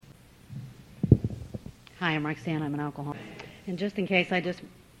Hi, I'm Roxanne. I'm an alcoholic. And just in case I just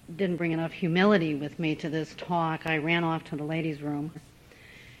didn't bring enough humility with me to this talk, I ran off to the ladies' room.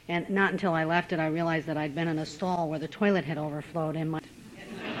 And not until I left did I realize that I'd been in a stall where the toilet had overflowed in my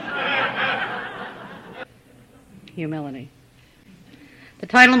humility. The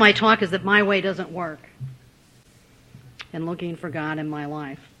title of my talk is that my way doesn't work, and looking for God in my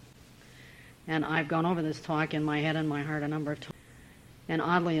life. And I've gone over this talk in my head and my heart a number of times. And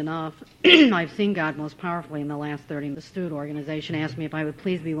oddly enough, I've seen God most powerfully in the last 30 minutes. The Stewart organization asked me if I would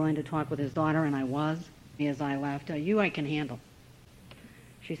please be willing to talk with his daughter, and I was. As I left, you I can handle.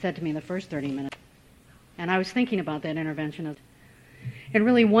 She said to me the first 30 minutes. And I was thinking about that intervention and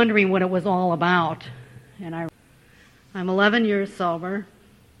really wondering what it was all about. And I'm 11 years sober.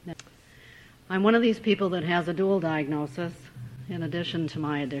 I'm one of these people that has a dual diagnosis in addition to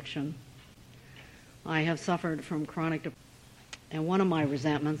my addiction. I have suffered from chronic depression. And one of my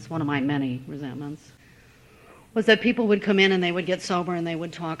resentments, one of my many resentments, was that people would come in and they would get sober and they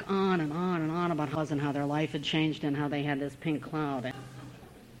would talk on and on and on about how their life had changed and how they had this pink cloud.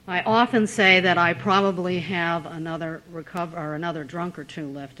 I often say that I probably have another drunk or two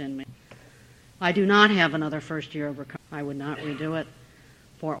left in me. I do not have another first year of recovery. I would not redo it.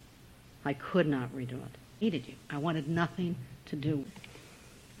 I could not redo it. I needed you. I wanted nothing to do with it.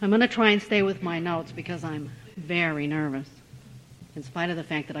 I'm going to try and stay with my notes because I'm very nervous, in spite of the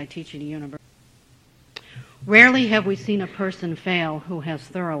fact that I teach at a university. Rarely have we seen a person fail who has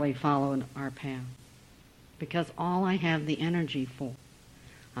thoroughly followed our path, because all I have the energy for,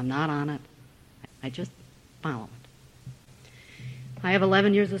 I'm not on it, I just follow it. I have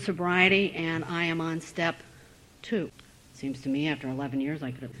 11 years of sobriety, and I am on step 2. Seems to me after 11 years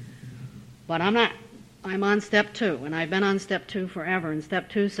I could have, but I'm not. I'm on step 2, and I've been on step 2 forever. And step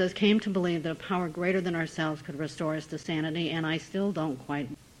 2 says, came to believe that a power greater than ourselves could restore us to sanity, and I still don't quite.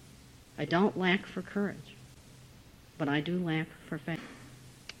 I don't lack for courage, but I do lack for faith.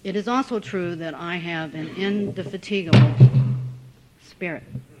 It is also true that I have an indefatigable spirit.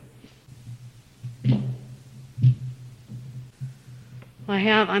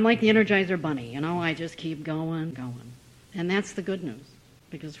 I'm like the Energizer Bunny, I just keep going. And that's the good news,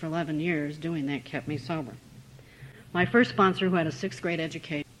 because for 11 years doing that kept me sober. My first sponsor, who had a 6th grade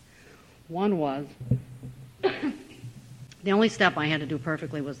education, one was, the only step I had to do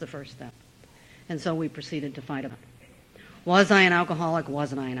perfectly was the first step. And so we proceeded to fight about it. Was I an alcoholic?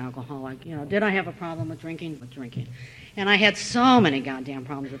 Wasn't I an alcoholic? Did I have a problem with drinking? With drinking. And I had so many goddamn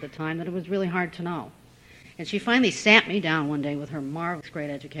problems at the time that it was really hard to know. And she finally sat me down one day with her marvelous great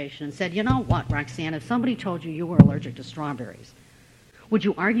education and said, you know what, Roxanne, if somebody told you were allergic to strawberries, would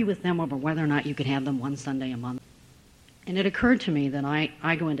you argue with them over whether or not you could have them one Sunday a month? And it occurred to me that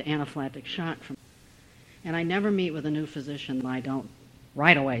I go into anaphylactic shock and I never meet with a new physician. I don't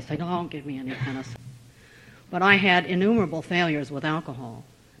right away say, don't give me any penicillin. But I had innumerable failures with alcohol,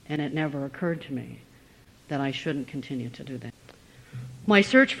 and it never occurred to me that I shouldn't continue to do that. My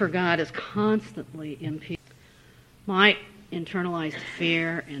search for God is constantly impeded. My internalized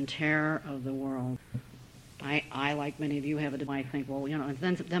fear and terror of the world. I, like many of you, have I think, well, and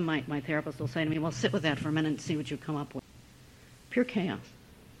then my therapist will say to me, well, sit with that for a minute and see what you come up with. Pure chaos.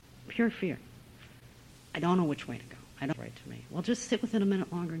 Pure fear. I don't know which way to go. I don't right to me. Well, just sit with it a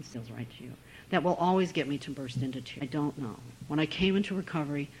minute longer and it feels right to you. That will always get me to burst into tears. I don't know. When I came into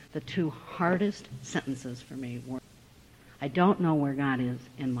recovery, the 2 hardest sentences for me were, I don't know where God is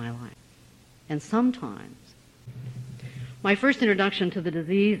in my life. And sometimes, my first introduction to the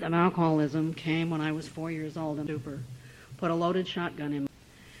disease of alcoholism came when I was 4 years old, and Super put a loaded shotgun in me.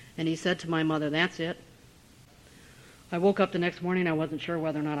 And he said to my mother, that's it. I woke up the next morning. I wasn't sure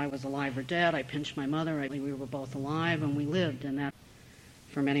whether or not I was alive or dead. I pinched my mother. We were both alive, and we lived in that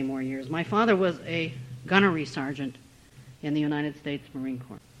for many more years. My father was a gunnery sergeant in the United States Marine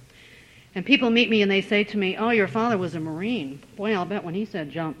Corps. And people meet me and they say to me, oh, your father was a Marine. Boy, I'll bet when he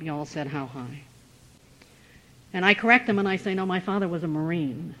said jump, you all said how high. And I correct them and I say, no, my father was a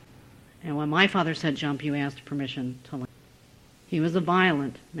Marine. And when my father said jump, you asked permission to land. He was a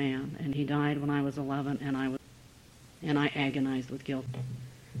violent man, and he died when I was 11, and I agonized with guilt.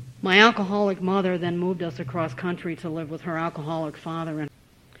 My alcoholic mother then moved us across country to live with her alcoholic father, and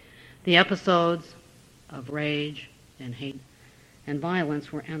the episodes of rage and hate and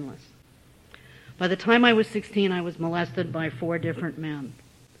violence were endless. By the time I was 16, I was molested by 4 different men.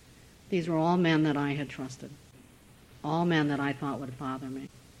 These were all men that I had trusted. All men that I thought would father me.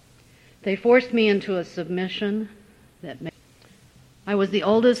 They forced me into a submission that made... I was the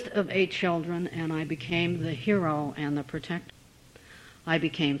oldest of 8 children, and I became the hero and the protector. I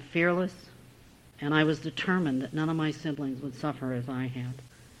became fearless, and I was determined that none of my siblings would suffer as I had.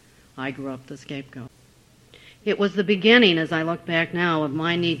 I grew up the scapegoat. It was the beginning, as I look back now, of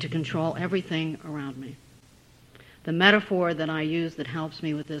my need to control everything around me. The metaphor that I use that helps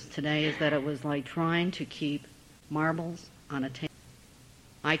me with this today is that it was like trying to keep marbles on a table.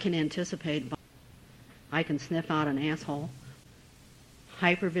 I can anticipate, I can sniff out an asshole.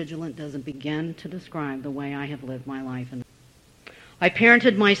 Hypervigilant doesn't begin to describe the way I have lived my life. I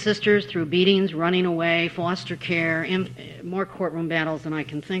parented my sisters through beatings, running away, foster care, more courtroom battles than I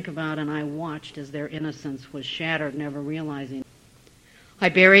can think about, and I watched as their innocence was shattered, never realizing. I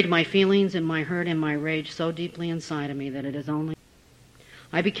buried my feelings and my hurt and my rage so deeply inside of me that it is only...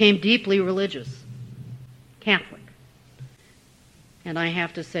 I became deeply religious, Catholic. And I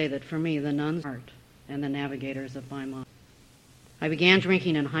have to say that for me, the nuns are art and the navigators of my mind. I began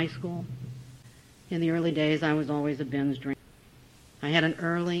drinking in high school. In the early days, I was always a binge drinker. I had an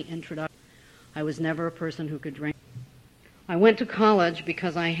early introduction. I was never a person who could drink. I went to college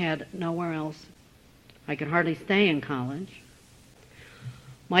because I had nowhere else. I could hardly stay in college.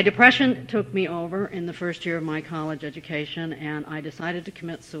 My depression took me over in the first year of my college education, and I decided to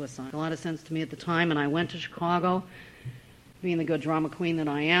commit suicide. A lot of sense to me at the time, and I went to Chicago, being the good drama queen that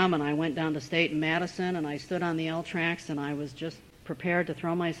I am, and I went down to State in Madison, and I stood on the L tracks, and I was just prepared to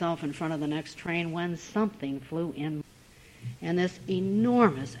throw myself in front of the next train when something flew in. And this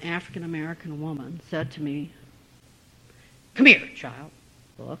enormous African-American woman said to me, "Come here, child."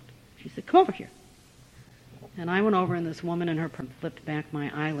 I looked. She said, "Come over here." And I went over, and this woman in her purse flipped back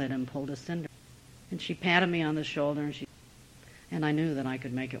my eyelid and pulled a cinder. And she patted me on the shoulder, and I knew that I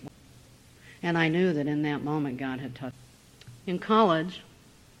could make it work. And I knew that in that moment God had touched me. In college,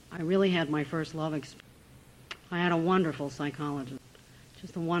 I really had my first love experience. I had a wonderful psychologist,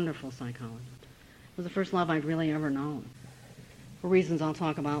 just a wonderful psychologist. It was the first love I'd really ever known, for reasons I'll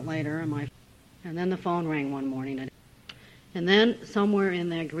talk about later. And then the phone rang one morning. And then somewhere in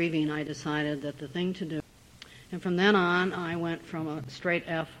that grieving, I decided that the thing to do. And from then on, I went from a straight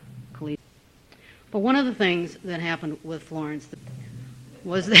F collegiate. But one of the things that happened with Florence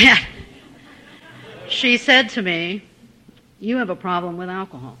was that she said to me, "You have a problem with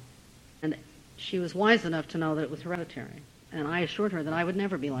alcohol." And she was wise enough to know that it was hereditary. And I assured her that I would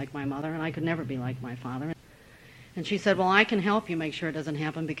never be like my mother, and I could never be like my father. And she said, "Well, I can help you make sure it doesn't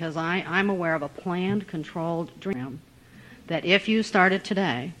happen, because I'm aware of a planned, controlled dream that if you started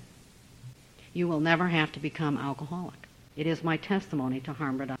today, you will never have to become alcoholic. It is my testimony to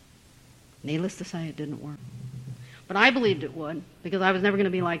harm reduction." Needless to say, it didn't work. But I believed it would, because I was never going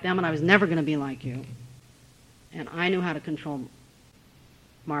to be like them, and I was never going to be like you. And I knew how to control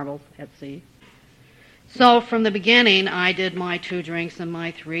marbles at sea. So from the beginning, I did my 2 drinks and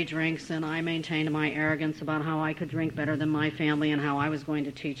my 3 drinks, and I maintained my arrogance about how I could drink better than my family and how I was going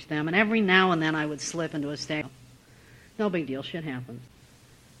to teach them. And every now and then I would slip into a state. No big deal, shit happens.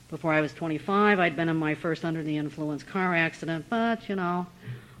 Before I was 25, I'd been in my first under-the-influence car accident, but,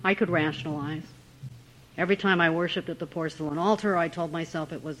 I could rationalize. Every time I worshipped at the porcelain altar, I told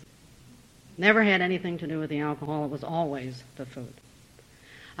myself it was never had anything to do with the alcohol, it was always the food.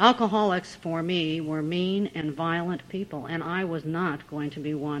 Alcoholics, for me, were mean and violent people, and I was not going to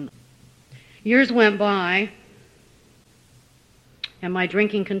be one. Years went by, and my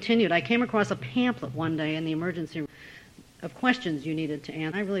drinking continued. I came across a pamphlet one day in the emergency room of questions you needed to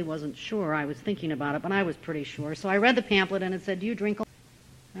answer. I really wasn't sure. I was thinking about it, but I was pretty sure. So I read the pamphlet, and it said, "Do you drink alone?"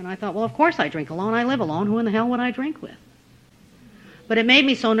 And I thought, well, of course I drink alone. I live alone. Who in the hell would I drink with? But it made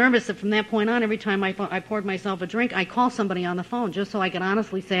me so nervous that from that point on, every time I poured myself a drink, I call somebody on the phone just so I could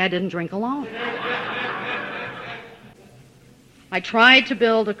honestly say I didn't drink alone. I tried to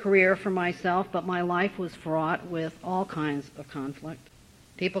build a career for myself, but my life was fraught with all kinds of conflict.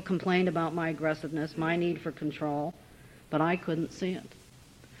 People complained about my aggressiveness, my need for control, but I couldn't see it.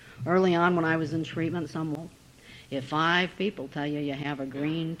 Early on when I was in treatment, if 5 people tell you you have a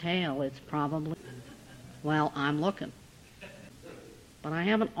green tail, it's probably, well, I'm looking. But I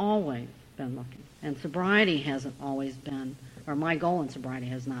haven't always been looking. And sobriety hasn't always been, or my goal in sobriety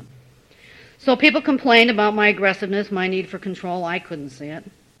has not. So people complained about my aggressiveness, my need for control. I couldn't see it.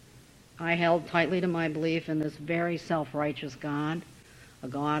 I held tightly to my belief in this very self-righteous God, a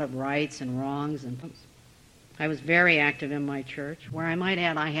God of rights and wrongs. And I was very active in my church, where I might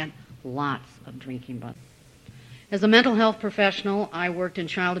add I had lots of drinking buddies. As a mental health professional, I worked in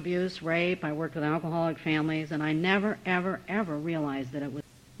child abuse, rape, I worked with alcoholic families, and I never, ever, ever realized that it was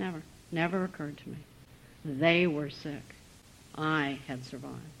never occurred to me. They were sick. I had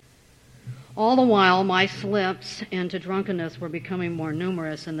survived. All the while, my slips into drunkenness were becoming more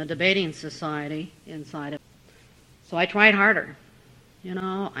numerous in the debating society inside of it. So I tried harder.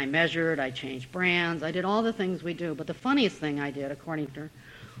 I measured, I changed brands, I did all the things we do. But the funniest thing I did, according to her,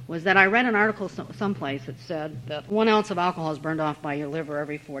 was that I read an article someplace that said that 1 ounce of alcohol is burned off by your liver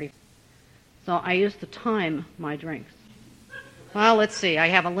every 40. So I used to time my drinks. Well, let's see. I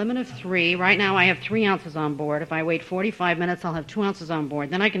have a limit of 3. Right now I have 3 ounces on board. If I wait 45 minutes, I'll have 2 ounces on board.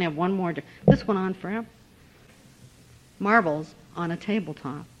 Then I can have one more. This went on forever. Marbles on a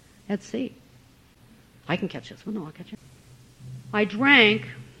tabletop at sea. I can catch this one. No, I'll catch it. I drank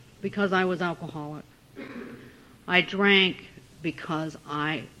because I was alcoholic. I drank because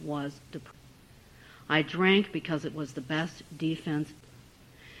I was depressed. I drank because it was the best defense.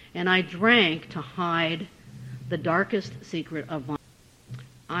 And I drank to hide the darkest secret of my life.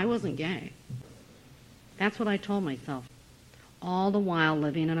 I wasn't gay. That's what I told myself. All the while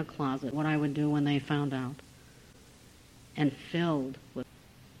living in a closet, what I would do when they found out. And filled with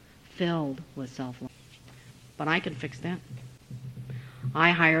self-love. But I could fix that.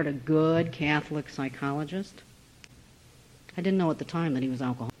 I hired a good Catholic psychologist. I didn't know at the time that he was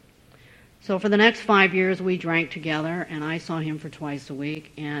alcoholic. So for the next 5 years, we drank together, and I saw him for twice a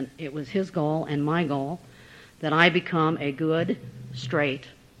week, and it was his goal and my goal that I become a good, straight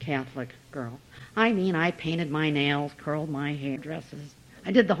Catholic girl. I mean, I painted my nails, curled my hair, dresses.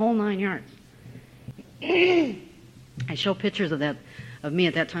 I did the whole 9 yards. I show pictures of me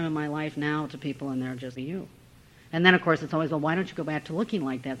at that time of my life now to people, and they're just you. And then, of course, it's always, well, why don't you go back to looking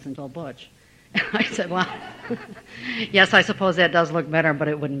like that since you're butch? And I said, well, yes, I suppose that does look better, but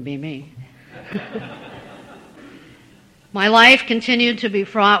it wouldn't be me. My life continued to be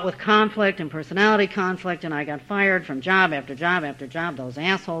fraught with conflict and personality conflict, and I got fired from job after job after job. Those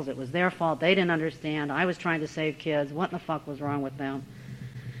assholes, it was their fault. They didn't understand. I was trying to save kids. What in the fuck was wrong with them?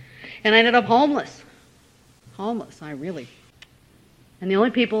 And I ended up homeless. I really. And the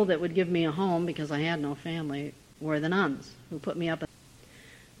only people that would give me a home, because I had no family, were the nuns who put me up.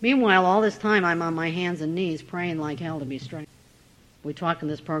 Meanwhile, all this time, I'm on my hands and knees praying like hell to be straight. We talk in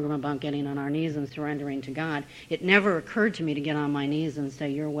this program about getting on our knees and surrendering to God. It never occurred to me to get on my knees and say,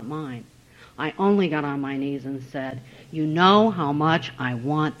 you're mine. I only got on my knees and said, you know how much I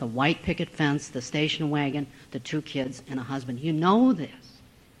want the white picket fence, the station wagon, the 2 kids, and a husband. You know this.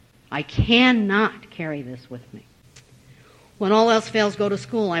 I cannot carry this with me. When all else fails, go to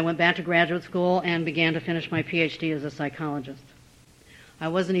school. I went back to graduate school and began to finish my PhD as a psychologist. I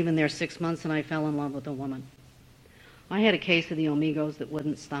wasn't even there 6 months, and I fell in love with a woman. I had a case of the omegos that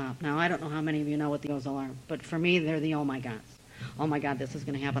wouldn't stop. Now, I don't know how many of you know what the omegos are, but for me, they're the oh my gods. Oh my God, this is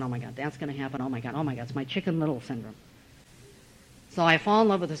going to happen. Oh my God, that's going to happen. Oh my God, it's my Chicken Little syndrome. So I fall in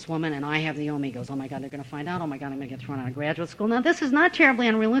love with this woman, and I have the omegos. Oh my God, they're going to find out. Oh my God, I'm going to get thrown out of graduate school. Now, this is not terribly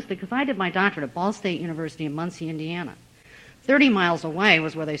unrealistic, because I did my doctorate at Ball State University in Muncie, Indiana. 30 miles away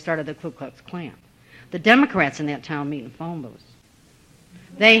was where they started the Ku Klux Klan. The Democrats in that town meet in phone booths.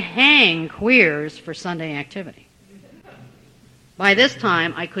 They hang queers for Sunday activity. By this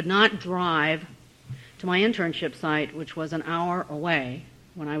time, I could not drive to my internship site, which was an hour away,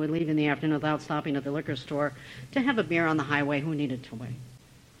 when I would leave in the afternoon without stopping at the liquor store to have a beer on the highway. Who needed to wait?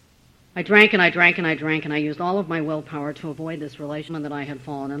 I drank and I drank and I drank, and I used all of my willpower to avoid this relationship that I had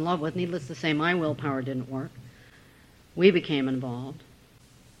fallen in love with. Needless to say, my willpower didn't work. We became involved,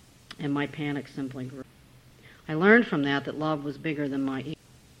 and my panic simply grew. I learned from that love was bigger than my ego.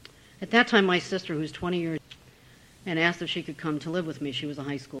 At that time, my sister, who's 20 years old, and asked if she could come to live with me. She was a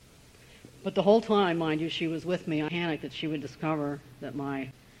high school. But the whole time, mind you, she was with me. I panicked that she would discover that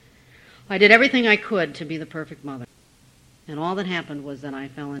I did everything I could to be the perfect mother. And all that happened was that I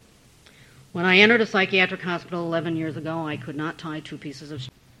fell in. When I entered a psychiatric hospital 11 years ago, I could not tie 2 pieces of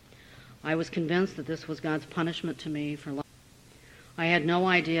string. I was convinced that this was God's punishment to me for life. I had no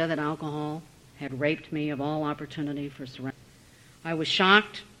idea that alcohol had raped me of all opportunity for surrender. I was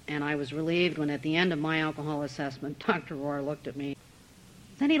shocked, and I was relieved when at the end of my alcohol assessment, Dr. Rohr looked at me.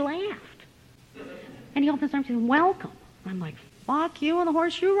 Then he laughed. And he opened his arms and said, welcome. I'm like, fuck you and the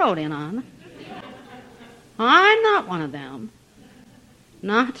horse you rode in on. I'm not one of them.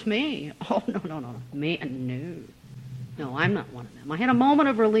 Not me. Oh, no. Me? No. No, I'm not one of them. I had a moment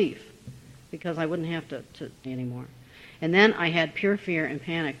of relief because I wouldn't have to anymore. And then I had pure fear and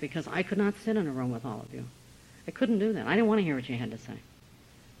panic because I could not sit in a room with all of you. I couldn't do that. I didn't want to hear what you had to say.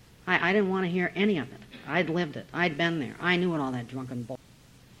 I didn't want to hear any of it. I'd lived it. I'd been there. I knew what all that drunken bull.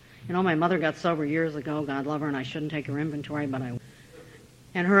 You know, my mother got sober years ago, God love her, and I shouldn't take her inventory, but I would.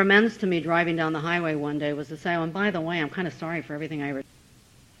 And her amends to me driving down the highway one day was to say, oh, and by the way, I'm kind of sorry for everything I ever did.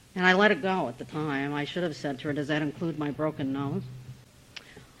 And I let it go at the time. I should have said to her, does that include my broken nose?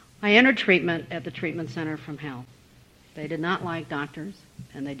 I entered treatment at the treatment center from hell. They did not like doctors,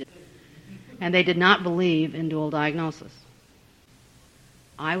 and they did not believe in dual diagnosis.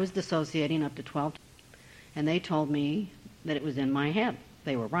 I was dissociating up to 12 times, and they told me that it was in my head.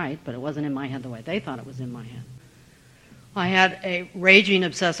 They were right, but it wasn't in my head the way they thought it was in my head. I had a raging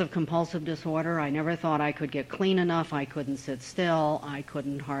obsessive-compulsive disorder. I never thought I could get clean enough. I couldn't sit still. I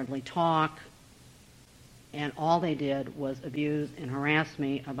couldn't hardly talk. And all they did was abuse and harass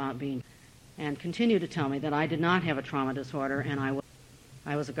me about being, and continue to tell me that I did not have a trauma disorder, and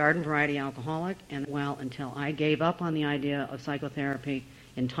I was a garden variety alcoholic, and well, until I gave up on the idea of psychotherapy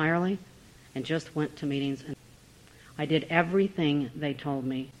entirely and just went to meetings. And I did everything they told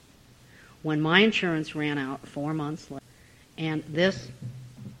me. When my insurance ran out 4 months later, and this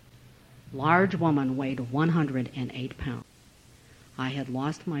large woman weighed 108 pounds. I had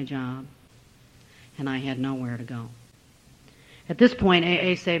lost my job, and I had nowhere to go. At this point,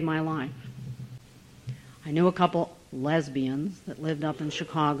 AA saved my life. I knew a couple lesbians that lived up in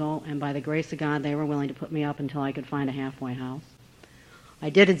Chicago, and by the grace of God, they were willing to put me up until I could find a halfway house. I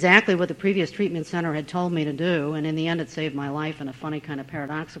did exactly what the previous treatment center had told me to do, and in the end it saved my life in a funny kind of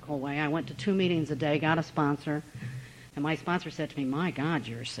paradoxical way. I went to 2 meetings a day, got a sponsor, and my sponsor said to me, "My God,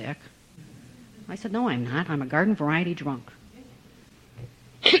 you're sick." I said, "No, I'm not. I'm a garden variety drunk."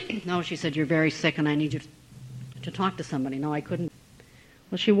 "No," she said, "you're very sick and I need you to talk to somebody." No, I couldn't.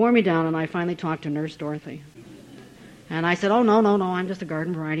 Well, she wore me down and I finally talked to Nurse Dorothy. And I said, "Oh, no, I'm just a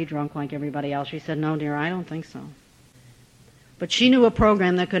garden variety drunk like everybody else." She said, "No, dear, I don't think so." But she knew a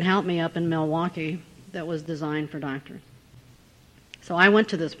program that could help me up in Milwaukee that was designed for doctors. So I went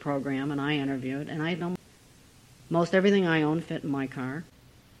to this program and I interviewed, and I had no most everything I owned fit in my car.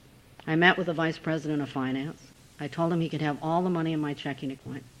 I met with the vice president of finance. I told him he could have all the money in my checking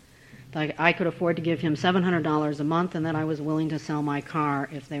account. I could afford to give him $700 a month, and that I was willing to sell my car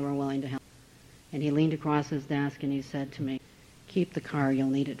if they were willing to help. And he leaned across his desk and he said to me, "Keep the car, you'll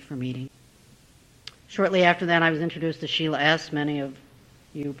need it for meetings." Shortly after that, I was introduced to Sheila S. Many of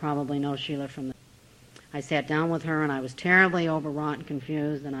you probably know Sheila from the... I sat down with her and I was terribly overwrought and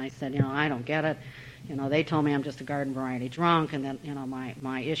confused, and I said, I don't get it. They told me I'm just a garden variety drunk, and that,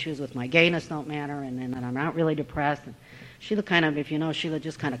 my issues with my gayness don't matter, and that I'm not really depressed. And Sheila kind of, if you know, Sheila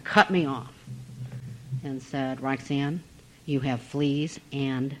just kind of cut me off and said, "Roxanne, you have fleas,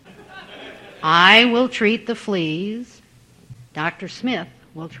 and I will treat the fleas. Dr. Smith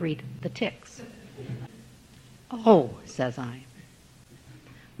will treat the ticks." "Oh," says I.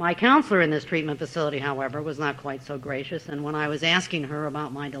 My counselor in this treatment facility, however, was not quite so gracious, and when I was asking her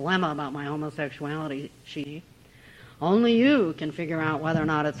about my dilemma about my homosexuality, she, "Only you can figure out whether or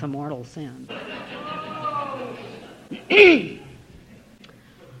not it's a mortal sin."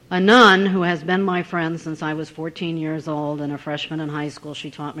 A nun who has been my friend since I was 14 years old and a freshman in high school, she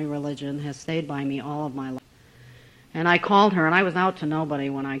taught me religion, has stayed by me all of my life. And I called her, and I was out to nobody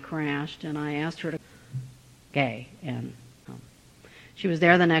when I crashed, and I asked her to gay, and she was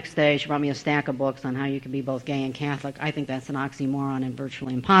there the next day. She brought me a stack of books on how you can be both gay and Catholic. I think that's an oxymoron and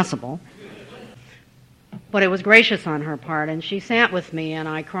virtually impossible. But it was gracious on her part, and she sat with me, and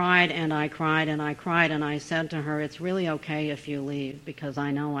I cried, and I cried, and I cried, and I said to her, "It's really okay if you leave, because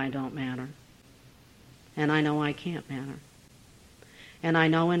I know I don't matter. And I know I can't matter. And I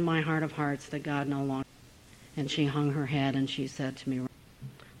know in my heart of hearts that God no longer..." And she hung her head, and she said to me,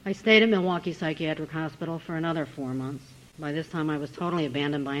 I stayed at Milwaukee Psychiatric Hospital for another 4 months. By this time, I was totally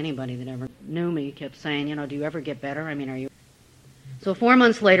abandoned by anybody that ever knew me. Kept saying, "Do you ever get better? Are you..." So 4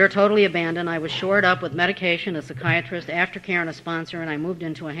 months later, totally abandoned, I was shored up with medication, a psychiatrist, aftercare, and a sponsor, and I moved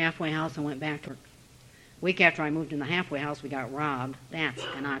into a halfway house and went back to work. A week after I moved in the halfway house, we got robbed. That's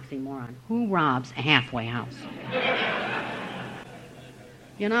an oxymoron. Who robs a halfway house?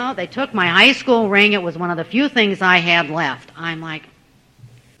 They took my high school ring. It was one of the few things I had left. I'm like,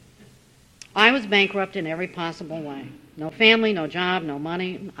 I was bankrupt in every possible way. No family, no job, no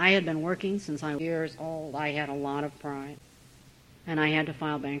money. I had been working since I was years old. I had a lot of pride. And I had to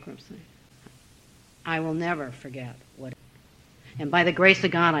file bankruptcy. I will never forget what... And by the grace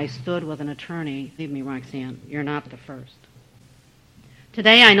of God, I stood with an attorney. Believe me, Roxanne, you're not the first.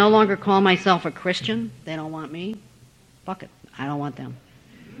 Today, I no longer call myself a Christian. They don't want me. Fuck it. I don't want them.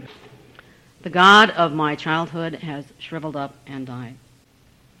 The God of my childhood has shriveled up and died.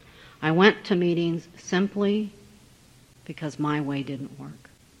 I went to meetings simply because my way didn't work.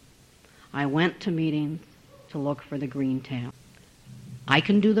 I went to meetings to look for the green tab. I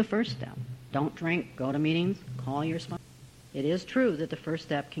can do the first step. Don't drink, go to meetings, call your sponsor. It is true that the first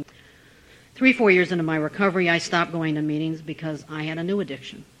step can... 3-4 years into my recovery, I stopped going to meetings because I had a new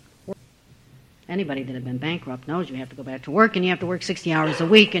addiction. Anybody that had been bankrupt knows you have to go back to work, and you have to work 60 hours a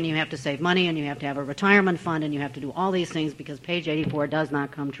week, and you have to save money, and you have to have a retirement fund, and you have to do all these things because page 84 does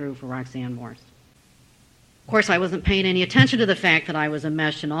not come true for Roxanne Morse. Of course, I wasn't paying any attention to the fact that I was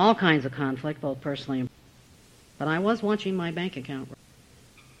enmeshed in all kinds of conflict, both personally and... But I was watching my bank account.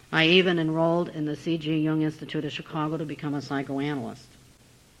 I even enrolled in the C.G. Jung Institute of Chicago to become a psychoanalyst.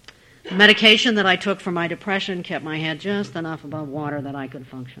 The medication that I took for my depression kept my head just enough above water that I could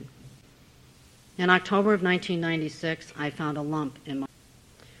function. In October of 1996, I found a lump in my...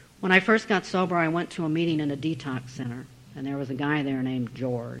 When I first got sober, I went to a meeting in a detox center, and there was a guy there named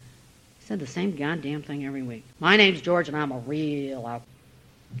George. He said the same goddamn thing every week. My name's George, and I'm a real alcoholic.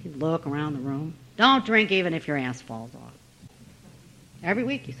 He'd look around the room. Don't drink even if your ass falls off. Every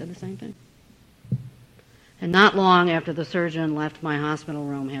week he said the same thing. And not long after the surgeon left my hospital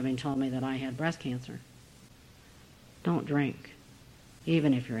room having told me that I had breast cancer. Don't drink,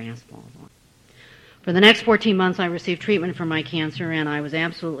 even if your ass falls off. For the next 14 months, I received treatment for my cancer, and I was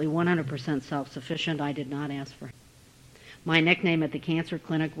absolutely 100% self-sufficient. I did not ask for help. My nickname at the cancer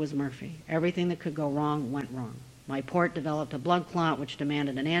clinic was Murphy. Everything that could go wrong went wrong. My port developed a blood clot, which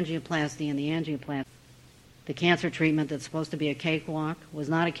demanded an angioplasty, and the angioplasty, the cancer treatment that's supposed to be a cakewalk, was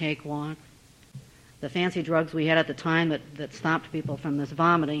not a cakewalk. The fancy drugs we had at the time that stopped people from this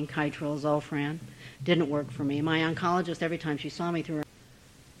vomiting, Kytril, Zofran, didn't work for me. My oncologist, every time she saw me through her,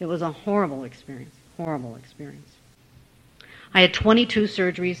 it was a horrible experience. Horrible experience. I had 22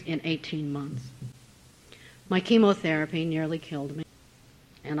 surgeries in 18 months. My chemotherapy nearly killed me,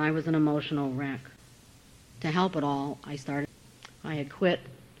 and I was an emotional wreck. To help it all, I had quit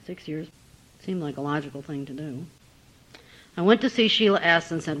 6 years. Seemed like a logical thing to do. I went to see Sheila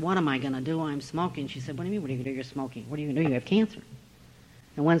S. and said, what am I going to do? I'm smoking. She said, what do you mean, what are you going to do? You're smoking. What are you going to do? You have cancer.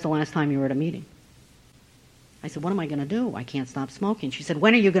 And when's the last time you were at a meeting? I said, what am I going to do? I can't stop smoking. She said,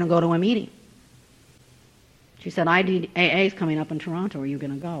 when are you going to go to a meeting? She said, IDAA is coming up in Toronto. Are you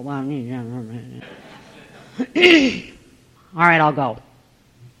going to go? Well, yeah. All right, I'll go.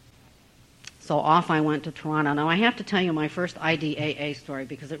 So off I went to Toronto. Now, I have to tell you my first IDAA story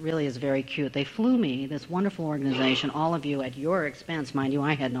because it really is very cute. They flew me, this wonderful organization, all of you at your expense, mind you,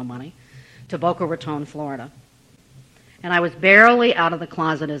 I had no money, to Boca Raton, Florida. And I was barely out of the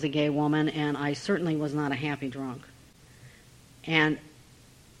closet as a gay woman, and I certainly was not a happy drunk. And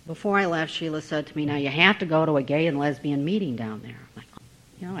before I left, Sheila said to me, now you have to go to a gay and lesbian meeting down there. I'm like,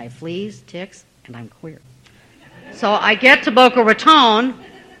 you know, I have fleas, ticks, and I'm queer. So I get to Boca Raton,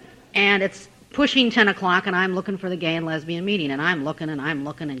 and it's pushing 10 o'clock, and I'm looking for the gay and lesbian meeting, and I'm looking,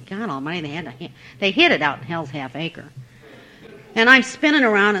 and God almighty, they hid it out in Hell's Half Acre. And I'm spinning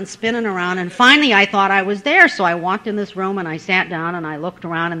around, and finally I thought I was there, so I walked in this room, and I sat down, and I looked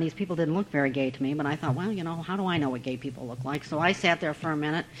around, and these people didn't look very gay to me, but I thought, well, you know, how do I know what gay people look like? So I sat there for a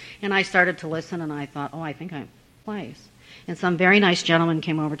minute, and I started to listen, and I thought, oh, I think I'm in place. And some very nice gentleman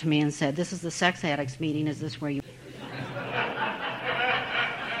came over to me and said, this is the sex addicts meeting, is this where you...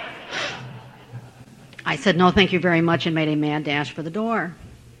 I said, no, thank you very much, and made a mad dash for the door.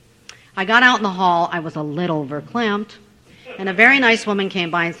 I got out in the hall, I was a little verklempt, and a very nice woman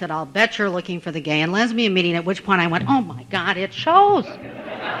came by and said, I'll bet you're looking for the gay and lesbian meeting, at which point I went, oh my God, it shows.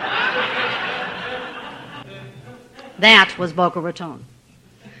 That was Boca Raton.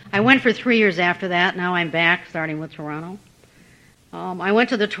 I went for 3 years after that. Now I'm back, starting with Toronto. I went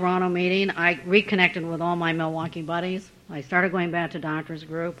to the Toronto meeting. I reconnected with all my Milwaukee buddies. I started going back to doctors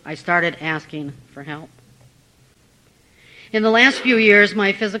group. I started asking for help. In the last few years,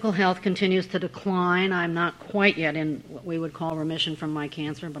 my physical health continues to decline. I'm not quite yet in what we would call remission from my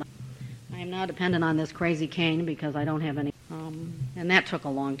cancer, but I am now dependent on this crazy cane because I don't have any. And that took a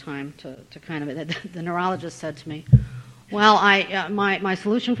long time to kind of. The neurologist said to me, well, my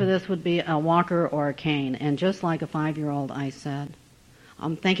solution for this would be a walker or a cane. And just like a 5-year-old, I said,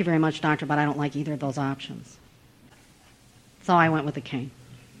 thank you very much, doctor, but I don't like either of those options. So I went with the cane.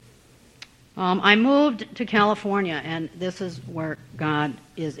 I moved to California, and this is where God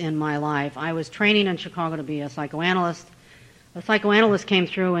is in my life. I was training in Chicago to be a psychoanalyst. A psychoanalyst came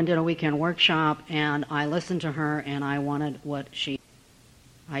through and did a weekend workshop, and I listened to her, and I wanted what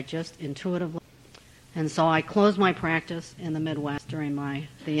I just intuitively. And so I closed my practice in the Midwest during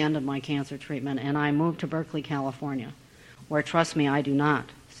the end of my cancer treatment, and I moved to Berkeley, California, where, trust me, I do not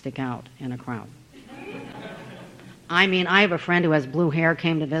stick out in a crowd. I mean, I have a friend who has blue hair,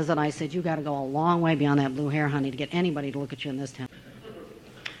 came to visit. I said, you got to go a long way beyond that blue hair, honey, to get anybody to look at you in this town.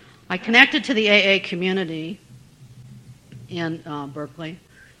 I connected to the AA community in Berkeley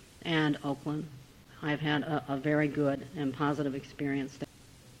and Oakland. I've had a very good and positive experience there.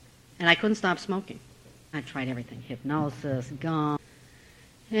 And I couldn't stop smoking. I tried everything, hypnosis, gum.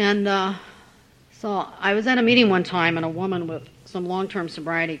 And so I was at a meeting one time, and a woman with some long-term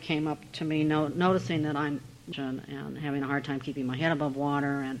sobriety came up to me, noticing that I'm and having a hard time keeping my head above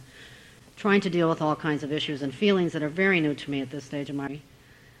water and trying to deal with all kinds of issues and feelings that are very new to me at this stage of my life.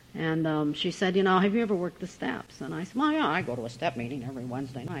 And she said, have you ever worked the steps? And I said, well, yeah, I go to a step meeting every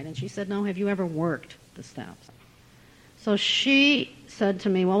Wednesday night. And she said, no, have you ever worked the steps? So she said to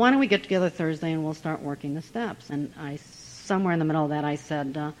me, well, why don't we get together Thursday and we'll start working the steps? And somewhere in the middle of that, I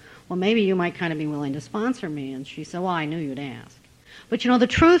said, well, maybe you might kind of be willing to sponsor me. And she said, well, I knew you'd ask. But, the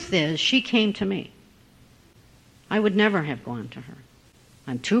truth is, she came to me. I would never have gone to her.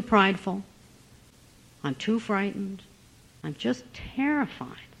 I'm too prideful. I'm too frightened. I'm just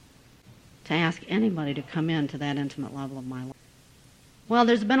terrified to ask anybody to come into that intimate level of my life. Well,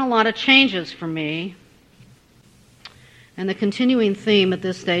 there's been a lot of changes for me. And the continuing theme at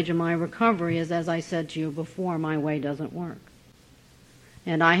this stage of my recovery is, as I said to you before, my way doesn't work.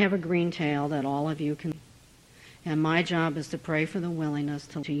 And I have a green tail that all of you can. And my job is to pray for the willingness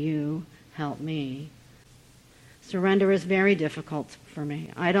to you help me. Surrender is very difficult for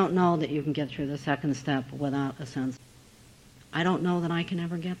me. I don't know that you can get through the second step without a sense. I don't know that I can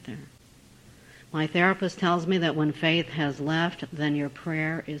ever get there. My therapist tells me that when faith has left, then your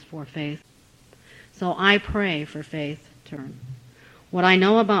prayer is for faith. So I pray for faith to turn. What I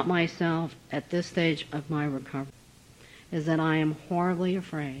know about myself at this stage of my recovery is that I am horribly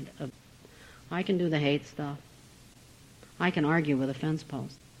afraid of. I can do the hate stuff. I can argue with a fence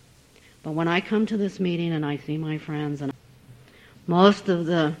post. But when I come to this meeting and I see my friends, and most of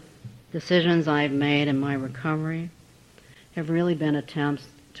the decisions I've made in my recovery have really been attempts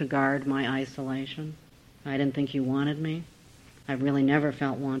to guard my isolation. I didn't think you wanted me. I've really never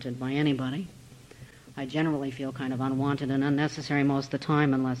felt wanted by anybody. I generally feel kind of unwanted and unnecessary most of the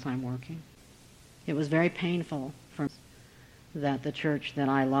time unless I'm working. It was very painful for me that the church that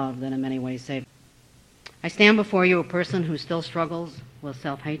I love, that in many ways saved. I stand before you a person who still struggles with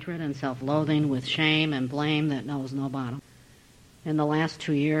self-hatred and self-loathing, with shame and blame that knows no bottom. In the last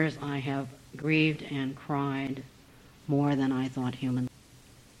 2 years, I have grieved and cried more than I thought human.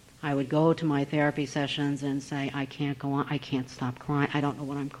 I would go to my therapy sessions and say, I can't go on, I can't stop crying, I don't know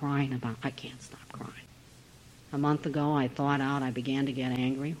what I'm crying about, I can't stop crying. A month ago, I thawed out, I began to get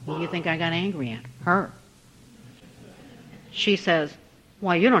angry. Who do you think I got angry at? Her. She says,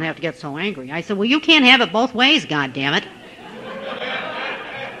 well, you don't have to get so angry. I said, well, you can't have it both ways, goddammit.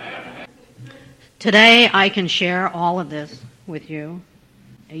 Today, I can share all of this with you.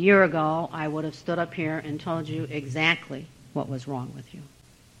 A year ago, I would have stood up here and told you exactly what was wrong with you.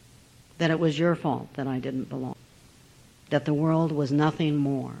 That it was your fault that I didn't belong. That the world was nothing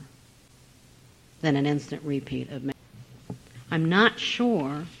more than an instant repeat of me. I'm not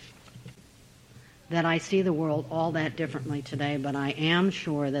sure that I see the world all that differently today, but I am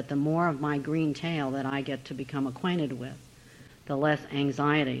sure that the more of my green tail that I get to become acquainted with, the less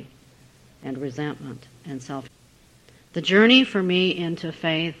anxiety and resentment and self. The journey for me into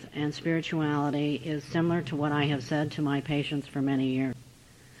faith and spirituality is similar to what I have said to my patients for many years.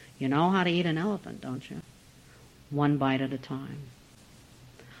 You know how to eat an elephant, don't you? One bite at a time.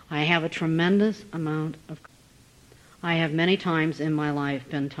 I have a tremendous amount of. I have many times in my life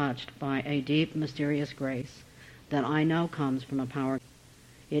been touched by a deep, mysterious grace that I know comes from a power.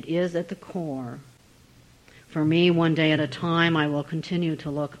 It is at the core. For me, one day at a time, I will continue to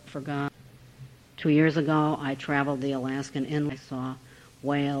look for God. 2 years ago, I traveled the Alaskan inland. I saw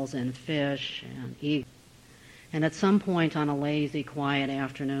whales and fish and eagles. And at some point on a lazy, quiet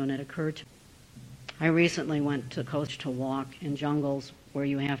afternoon, it occurred to me. I recently went to Coast to walk in jungles where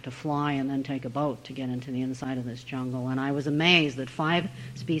you have to fly and then take a boat to get into the inside of this jungle. And I was amazed that 5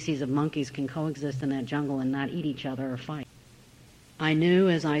 species of monkeys can coexist in that jungle and not eat each other or fight. I knew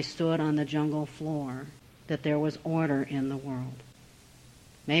as I stood on the jungle floor that there was order in the world.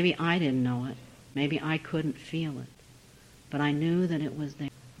 Maybe I didn't know it. Maybe I couldn't feel it. But I knew that it was there.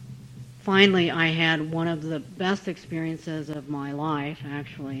 Finally, I had one of the best experiences of my life,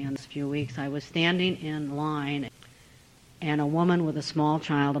 actually, in this few weeks. I was standing in line, and a woman with a small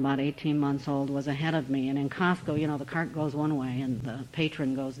child, about 18 months old, was ahead of me. And in Costco, the cart goes one way and the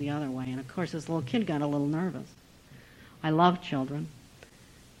patron goes the other way. And, of course, this little kid got a little nervous. I love children.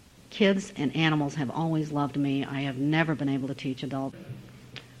 Kids and animals have always loved me. I have never been able to teach adults.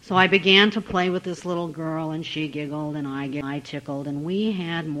 So I began to play with this little girl, and she giggled, and I tickled, and we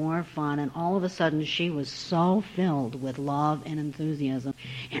had more fun, and all of a sudden she was so filled with love and enthusiasm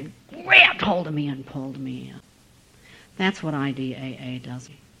and grabbed hold of me and pulled me in. That's what IDAA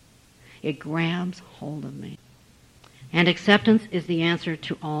does. It grabs hold of me. And acceptance is the answer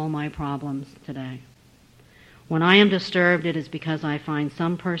to all my problems today. When I am disturbed, it is because I find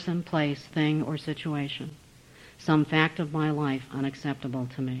some person, place, thing, or situation, some fact of my life unacceptable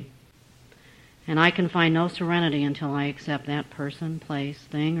to me. And I can find no serenity until I accept that person, place,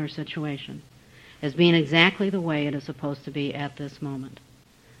 thing, or situation as being exactly the way it is supposed to be at this moment.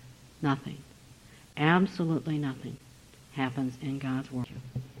 nothing, absolutely nothing happens in God's world.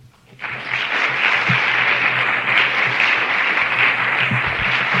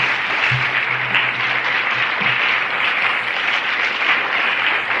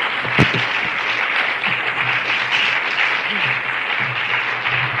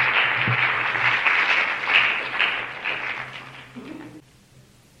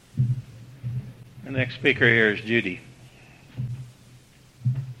 The next speaker here is Judy.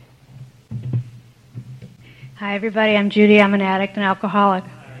 Hi, everybody. I'm Judy. I'm an addict and alcoholic.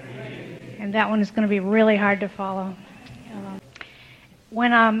 And that one is going to be really hard to follow.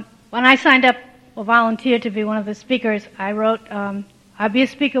 When I signed up or volunteered to be one of the speakers, I wrote, I'll be a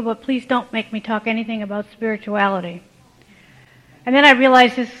speaker, but please don't make me talk anything about spirituality. And then I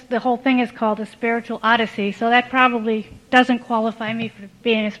realized the whole thing is called a spiritual odyssey, so that probably doesn't qualify me for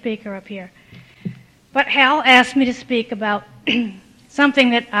being a speaker up here. But Hal asked me to speak about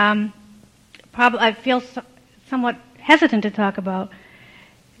something that I feel somewhat hesitant to talk about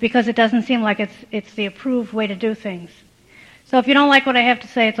because it doesn't seem like it's the approved way to do things. So if you don't like what I have to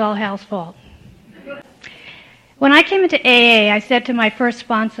say, it's all Hal's fault. When I came into AA, I said to my first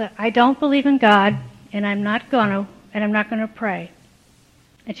sponsor, I don't believe in God, and I'm not going to pray.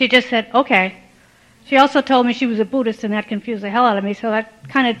 And she just said, okay. She also told me she was a Buddhist, and that confused the hell out of me, so that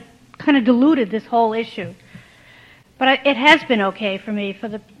kind of diluted this whole issue. But it has been okay for me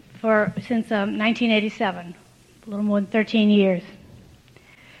since 1987, a little more than 13 years.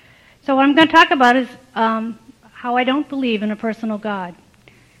 So what I'm going to talk about is how I don't believe in a personal God.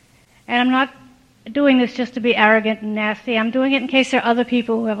 And I'm not doing this just to be arrogant and nasty. I'm doing it in case there are other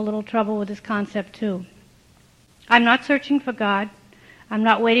people who have a little trouble with this concept too. I'm not searching for God. I'm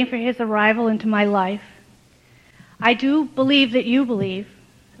not waiting for his arrival into my life. I do believe that you believe,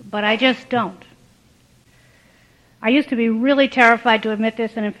 but I just don't. I used to be really terrified to admit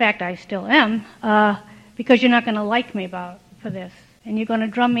this, and in fact I still am, because you're not going to like me for this, and you're going to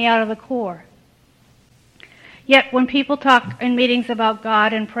drum me out of the core. Yet when people talk in meetings about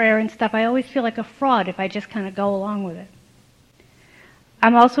God and prayer and stuff, I always feel like a fraud if I just kind of go along with it.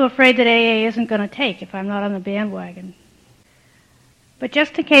 I'm also afraid that AA isn't going to take if I'm not on the bandwagon. But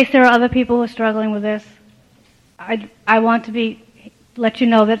just in case there are other people who are struggling with this, I want to let you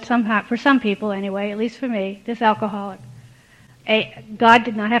know that somehow, for some people anyway, at least for me, this alcoholic, God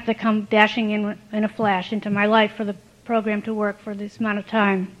did not have to come dashing in a flash into my life for the program to work for this amount of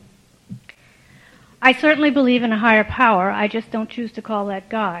time. I certainly believe in a higher power. I just don't choose to call that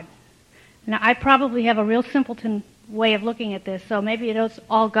God. Now, I probably have a real simpleton way of looking at this, so maybe it is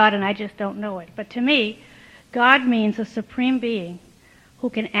all God and I just don't know it. But to me, God means a supreme being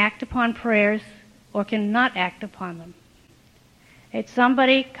who can act upon prayers or can not act upon them. It's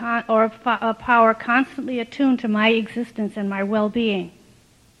somebody or a power constantly attuned to my existence and my well-being.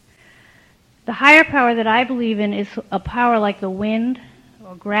 The higher power that I believe in is a power like the wind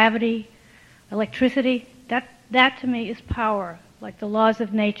or gravity, electricity. That to me is power, like the laws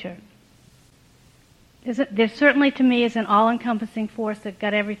of nature. There certainly to me is an all-encompassing force that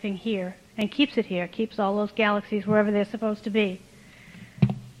got everything here and keeps it here, keeps all those galaxies wherever they're supposed to be.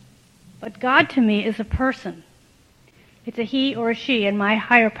 But God to me is a person. It's a he or a she, and my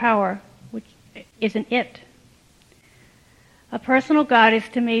higher power, which is an it. A personal God is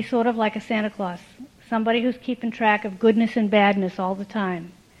to me sort of like a Santa Claus, somebody who's keeping track of goodness and badness all the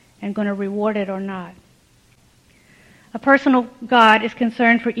time and going to reward it or not. A personal God is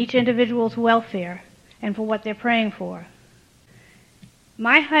concerned for each individual's welfare and for what they're praying for.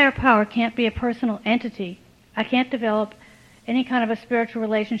 My higher power can't be a personal entity. I can't develop any kind of a spiritual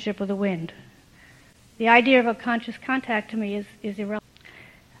relationship with the wind. The idea of a conscious contact to me is irrelevant.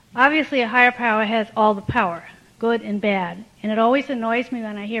 Obviously, a higher power has all the power, good and bad. And it always annoys me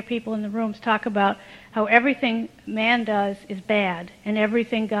when I hear people in the rooms talk about how everything man does is bad and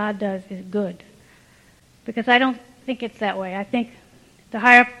everything God does is good. Because I don't think it's that way. I think the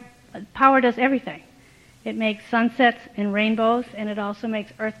higher power does everything. It makes sunsets and rainbows, and it also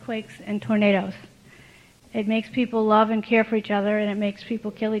makes earthquakes and tornadoes. It makes people love and care for each other, and it makes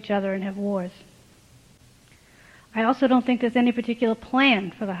people kill each other and have wars. I also don't think there's any particular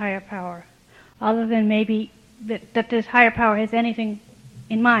plan for the higher power, other than maybe that this higher power has anything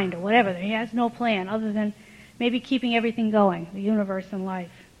in mind or whatever. He has no plan other than maybe keeping everything going, the universe and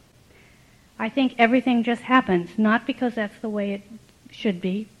life. I think everything just happens, not because that's the way it should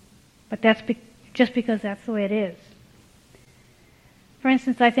be, but just because that's the way it is. For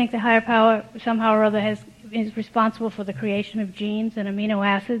instance, I think the higher power somehow or other is responsible for the creation of genes and amino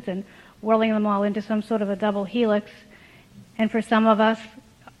acids and whirling them all into some sort of a double helix. And for some of us,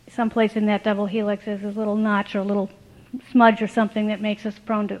 someplace in that double helix is a little notch or a little smudge or something that makes us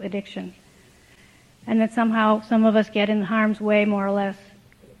prone to addiction. And that somehow some of us get in harm's way, more or less,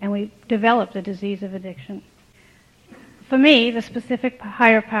 and we develop the disease of addiction. For me, the specific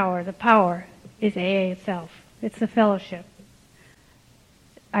higher power, the power, is AA itself. It's the fellowship.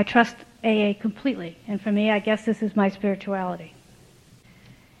 I trust AA completely, and for me, I guess this is my spirituality.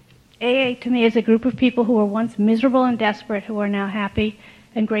 AA to me is a group of people who were once miserable and desperate who are now happy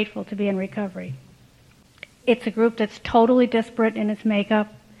and grateful to be in recovery. It's a group that's totally disparate in its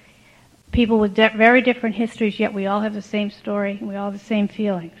makeup. People with very different histories, yet we all have the same story and we all have the same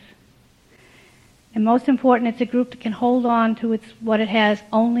feelings. And most important, it's a group that can hold on to what it has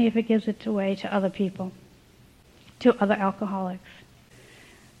only if it gives it away to other people, to other alcoholics.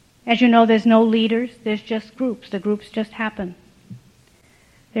 As you know, there's no leaders, there's just groups. The groups just happen.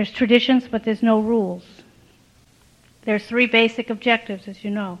 There's traditions, but there's no rules. There's 3 basic objectives, as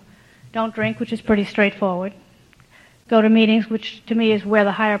you know. Don't drink, which is pretty straightforward. Go to meetings, which to me is where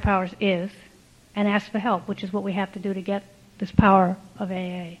the higher powers is. And ask for help, which is what we have to do to get this power of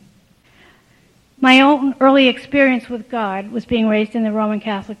AA. My own early experience with God was being raised in the Roman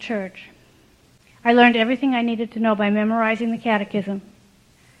Catholic Church. I learned everything I needed to know by memorizing the catechism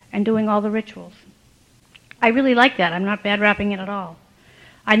and doing all the rituals. I really like that. I'm not bad-rapping it at all.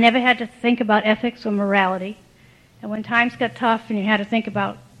 I never had to think about ethics or morality. And when times got tough and you had to think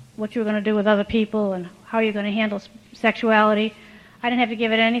about what you were going to do with other people and how you're going to handle sexuality, I didn't have to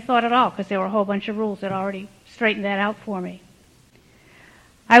give it any thought at all because there were a whole bunch of rules that already straightened that out for me.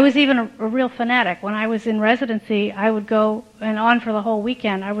 I was even a real fanatic. When I was in residency, I would go, and on for the whole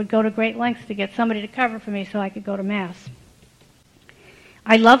weekend, I would go to great lengths to get somebody to cover for me so I could go to Mass.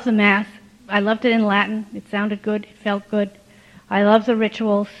 I loved the Mass. I loved it in Latin. It sounded good. It felt good. I loved the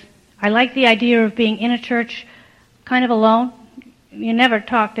rituals. I liked the idea of being in a church kind of alone. You never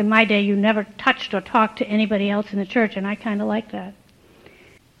talked, in my day, you never touched or talked to anybody else in the church, and I kind of liked that.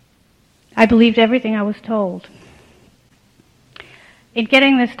 I believed everything I was told. In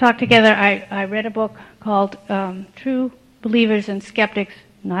getting this talk together, I read a book called True Believers and Skeptics,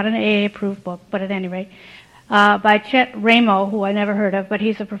 not an AA-approved book, but at any rate, by Chet Ramo, who I never heard of, but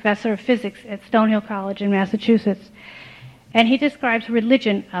he's a professor of physics at Stonehill College in Massachusetts. And he describes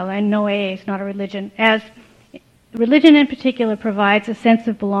religion, and no AA is not a religion, as religion in particular provides a sense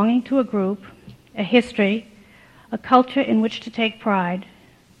of belonging to a group, a history, a culture in which to take pride,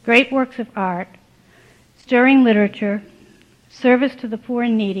 great works of art, stirring literature, service to the poor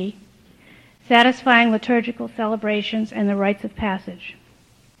and needy, satisfying liturgical celebrations, and the rites of passage.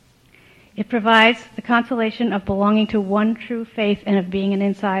 It provides the consolation of belonging to one true faith and of being an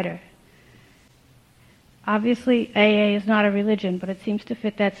insider. Obviously, AA is not a religion, but it seems to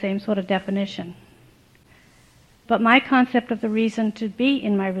fit that same sort of definition. But my concept of the reason to be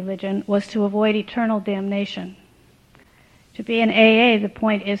in my religion was to avoid eternal damnation. To be in AA, the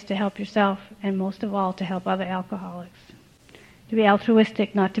point is to help yourself, and most of all, to help other alcoholics. To be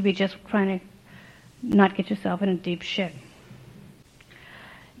altruistic, not to be just trying to not get yourself in a deep shit.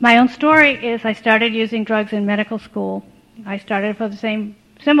 My own story is I started using drugs in medical school. I started for the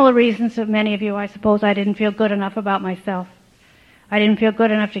similar reasons of many of you. I suppose I didn't feel good enough about myself. I didn't feel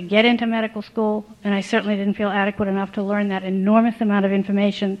good enough to get into medical school, and I certainly didn't feel adequate enough to learn that enormous amount of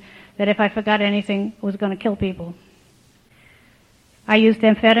information that if I forgot anything was going to kill people. I used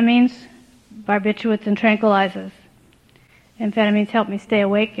amphetamines, barbiturates, and tranquilizers. Amphetamines helped me stay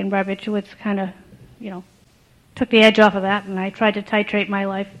awake, and barbiturates kind of, took the edge off of that, and I tried to titrate my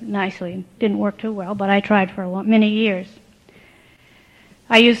life nicely. It didn't work too well, but I tried for many years.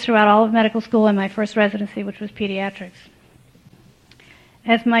 I used throughout all of medical school and my first residency, which was pediatrics.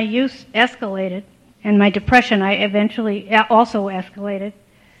 As my use escalated, and my depression I eventually also escalated,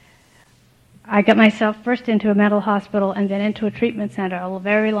 I got myself first into a mental hospital and then into a treatment center, a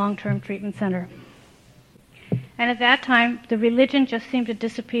very long-term treatment center. And at that time, the religion just seemed to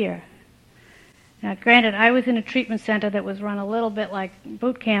disappear. Now, granted, I was in a treatment center that was run a little bit like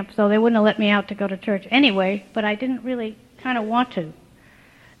boot camp, so they wouldn't have let me out to go to church anyway, but I didn't really kind of want to.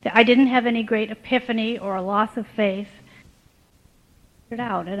 I didn't have any great epiphany or a loss of faith.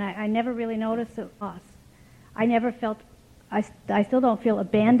 Out, and I never really noticed a loss. I never felt, I still don't feel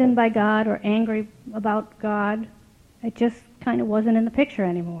abandoned by God or angry about God. It just kind of wasn't in the picture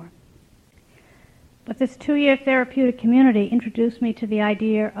anymore. But this 2-year therapeutic community introduced me to the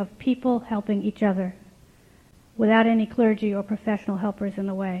idea of people helping each other without any clergy or professional helpers in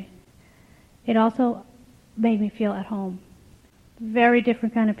the way. It also made me feel at home. Very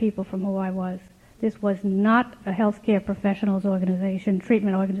different kind of people from who I was. This was not a healthcare professionals organization,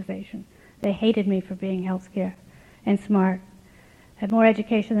 treatment organization. They hated me for being healthcare and smart. Had more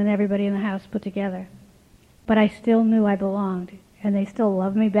education than everybody in the house put together. but I still knew I belonged, and they still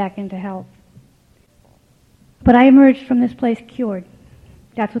loved me back into health. But I emerged from this place cured.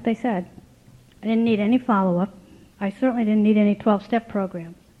 That's what they said. I didn't need any follow-up. I certainly didn't need any 12-step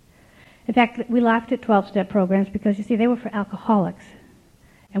programs. In fact, we laughed at 12-step programs because, you see, they were for alcoholics,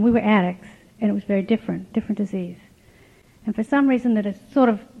 and we were addicts, and it was very different disease. And for some reason that I sort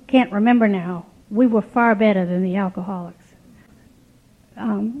of can't remember now, we were far better than the alcoholics.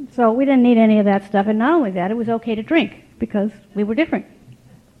 So we didn't need any of that stuff, and not only that, it was okay to drink because we were different.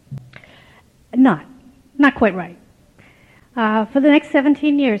 Not quite right. For the next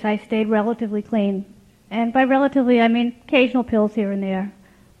 17 years, I stayed relatively clean, and by relatively, I mean occasional pills here and there.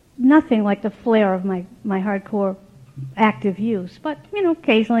 Nothing like the flare of my hardcore active use, but,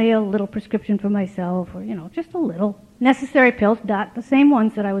 occasionally a little prescription for myself, or, just a little. Necessary pills, not the same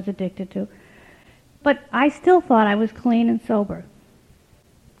ones that I was addicted to. But I still thought I was clean and sober.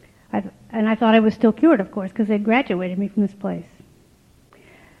 And I thought I was still cured, of course, because they'd graduated me from this place.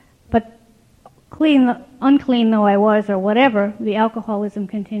 But unclean though I was, or whatever, the alcoholism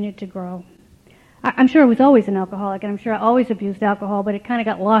continued to grow. I'm sure I was always an alcoholic, and I'm sure I always abused alcohol, but it kind of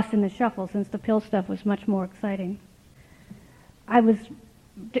got lost in the shuffle since the pill stuff was much more exciting. I was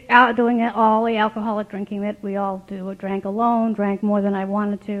out doing all the alcoholic drinking that we all do. I drank alone, drank more than I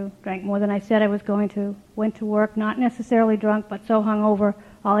wanted to, drank more than I said I was going to, went to work, not necessarily drunk, but so hungover,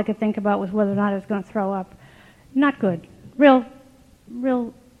 all I could think about was whether or not I was going to throw up. Not good. Real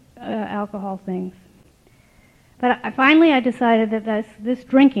alcohol things. But finally I decided that this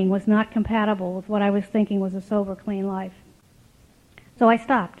drinking was not compatible with what I was thinking was a sober, clean life. So I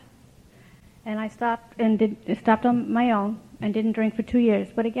stopped. And I stopped on my own and didn't drink for 2 years.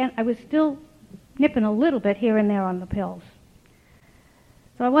 But again, I was still nipping a little bit here and there on the pills.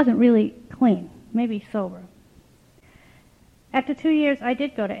 So I wasn't really clean, maybe sober. After 2 years, I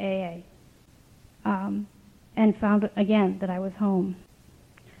did go to AA and found again that I was home.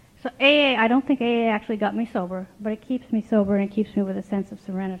 So AA, I don't think AA actually got me sober, but it keeps me sober and it keeps me with a sense of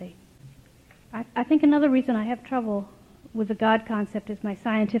serenity. I think another reason I have trouble with the God concept is my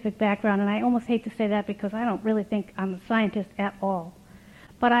scientific background, and I almost hate to say that because I don't really think I'm a scientist at all.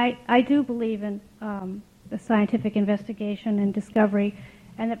 But I do believe in the scientific investigation and discovery,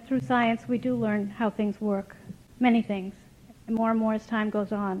 and that through science we do learn how things work, many things, and more as time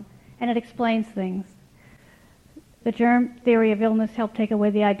goes on, and it explains things. The germ theory of illness helped take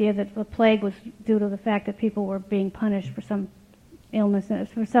away the idea that the plague was due to the fact that people were being punished for some illness,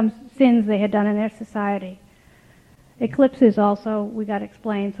 for some sins they had done in their society. Eclipses also, we got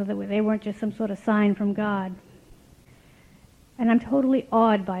explained so that they weren't just some sort of sign from God. And I'm totally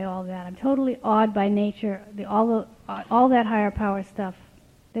awed by all that. I'm totally awed by nature, all that higher power stuff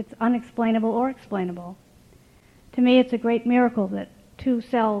that's unexplainable or explainable. To me, it's a great miracle that two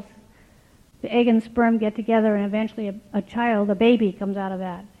cells, the egg and sperm, get together and eventually a child, a baby, comes out of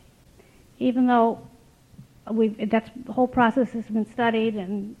that. Even though the whole process has been studied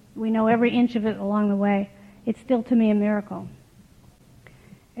and we know every inch of it along the way, it's still to me a miracle.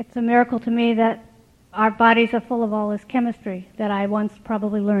 It's a miracle to me that our bodies are full of all this chemistry that I once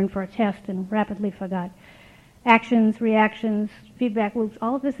probably learned for a test and rapidly forgot. Actions, reactions, feedback loops,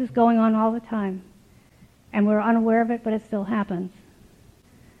 all of this is going on all the time. And we're unaware of it, but it still happens.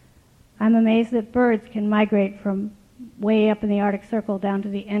 I'm amazed that birds can migrate from way up in the Arctic Circle down to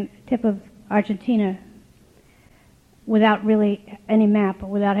the tip of Argentina without really any map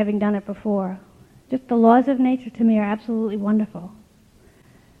or without having done it before. Just the laws of nature to me are absolutely wonderful.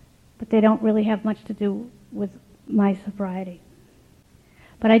 But they don't really have much to do with my sobriety.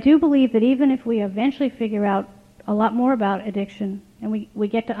 But I do believe that even if we eventually figure out a lot more about addiction and we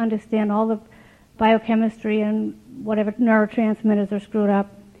get to understand all the biochemistry and whatever neurotransmitters are screwed up,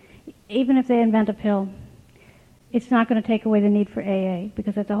 even if they invent a pill, it's not going to take away the need for AA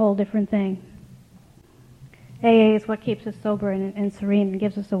because it's a whole different thing. AA is what keeps us sober and serene and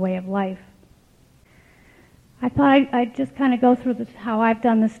gives us a way of life. I thought I'd just kind of go through this, how I've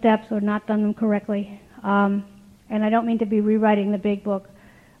done the steps or not done them correctly. And I don't mean to be rewriting the big book,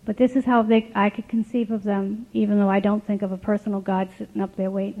 but this is how I could conceive of them, even though I don't think of a personal God sitting up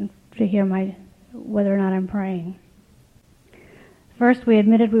there waiting to hear whether or not I'm praying. First, we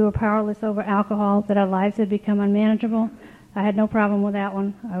admitted we were powerless over alcohol, that our lives had become unmanageable. I had no problem with that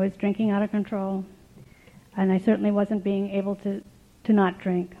one. I was drinking out of control, and I certainly wasn't being able to not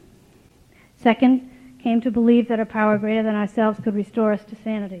drink. Second, came to believe that a power greater than ourselves could restore us to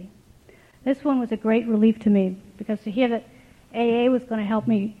sanity. This one was a great relief to me, because to hear that AA was going to help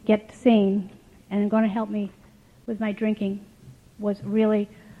me get sane and going to help me with my drinking was really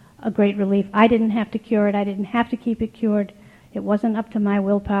a great relief. I didn't have to cure it. I didn't have to keep it cured. It wasn't up to my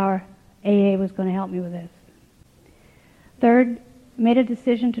willpower. AA was going to help me with this. Third, made a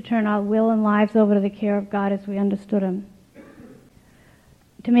decision to turn our will and lives over to the care of God as we understood Him.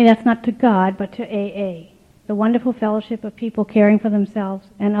 To me, that's not to God, but to AA, the wonderful fellowship of people caring for themselves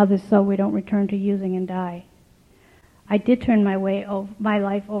and others so we don't return to using and die. I did turn my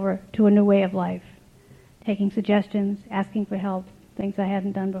life over to a new way of life, taking suggestions, asking for help, things I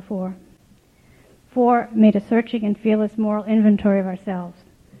hadn't done before. 4, made a searching and fearless moral inventory of ourselves.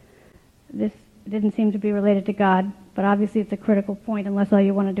 This didn't seem to be related to God, but obviously it's a critical point unless all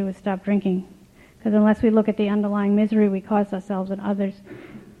you want to do is stop drinking. Because unless we look at the underlying misery we cause ourselves and others,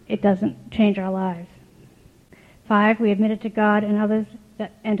 it doesn't change our lives. 5, we admitted to God and others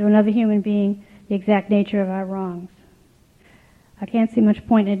and to another human being the exact nature of our wrongs. I can't see much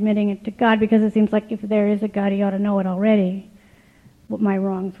point in admitting it to God because it seems like if there is a God, He ought to know it already, what my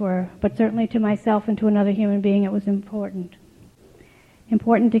wrongs were. But certainly to myself and to another human being it was important.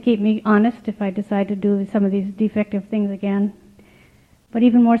 Important to keep me honest if I decide to do some of these defective things again. But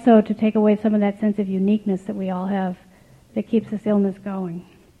even more so to take away some of that sense of uniqueness that we all have that keeps this illness going.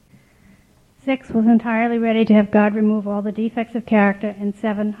 6, was entirely ready to have God remove all the defects of character. And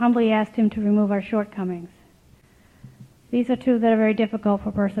 7, humbly asked Him to remove our shortcomings. These are 2 that are very difficult for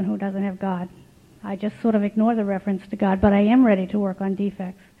a person who doesn't have God. I just sort of ignore the reference to God, but I am ready to work on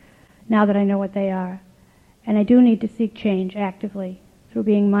defects now that I know what they are. And I do need to seek change actively through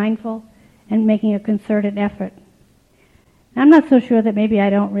being mindful and making a concerted effort. I'm not so sure that maybe I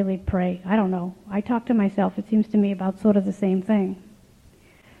don't really pray. I don't know. I talk to myself, it seems to me, about sort of the same thing.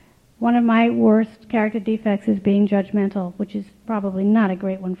 One of my worst character defects is being judgmental, which is probably not a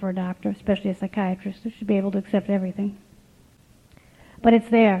great one for a doctor, especially a psychiatrist who should be able to accept everything. But it's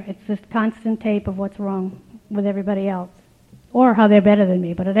there. It's this constant tape of what's wrong with everybody else, or how they're better than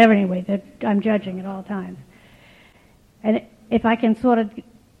me. But at any rate, I'm judging at all times. And if I can sort of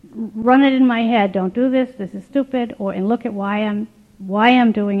run it in my head, don't do this, this is stupid, and look at why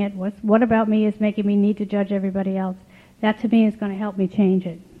I'm doing it, what about me is making me need to judge everybody else, that to me is going to help me change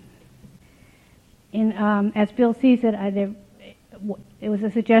it. As Bill sees it, it was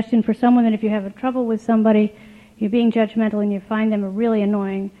a suggestion for someone that if you have trouble with somebody, you're being judgmental and you find them really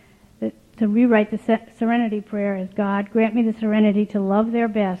annoying, to rewrite the serenity prayer as, God, grant me the serenity to love their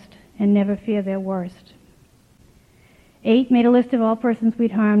best and never fear their worst. 8, made a list of all persons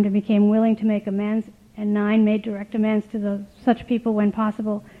we'd harmed and became willing to make amends. And 9, made direct amends to such people when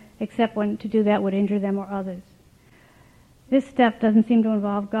possible, except when to do that would injure them or others. This step doesn't seem to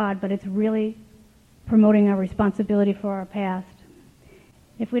involve God, but it's really promoting our responsibility for our past.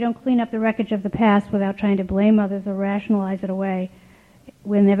 If we don't clean up the wreckage of the past without trying to blame others or rationalize it away,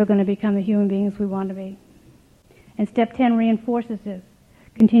 we're never going to become the human beings we want to be. And step 10 reinforces this.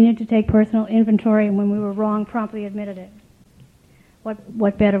 Continued to take personal inventory, and when we were wrong, promptly admitted it.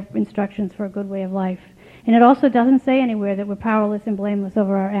 What better instructions for a good way of life? And it also doesn't say anywhere that we're powerless and blameless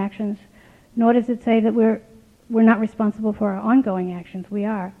over our actions, nor does it say that we're not responsible for our ongoing actions. We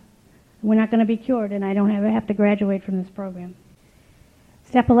are. We're not going to be cured, and I don't have to graduate from this program.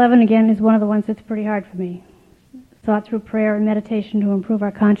 Step 11, again, is one of the ones that's pretty hard for me. Thought through prayer and meditation to improve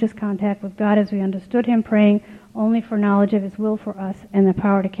our conscious contact with God as we understood Him, praying only for knowledge of His will for us and the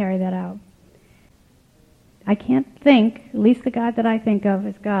power to carry that out. I can't think, at least the God that I think of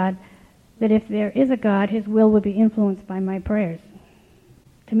as God, that if there is a God, His will would be influenced by my prayers.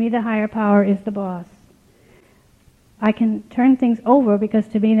 To me, the higher power is the boss. I can turn things over because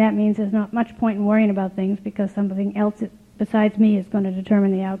to me that means there's not much point in worrying about things because something else besides me is going to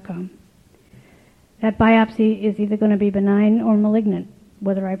determine the outcome. That biopsy is either going to be benign or malignant,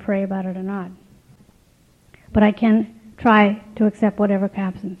 whether I pray about it or not. But I can try to accept whatever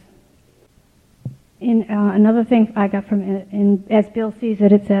happens. Another thing I got from, as Bill sees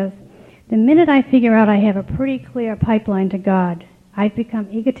it, it says, the minute I figure out I have a pretty clear pipeline to God, I've become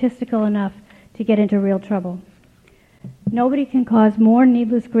egotistical enough to get into real trouble. Nobody can cause more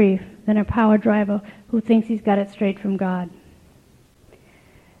needless grief than a power driver who thinks he's got it straight from God.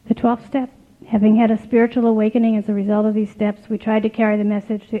 The 12th step, having had a spiritual awakening as a result of these steps, we tried to carry the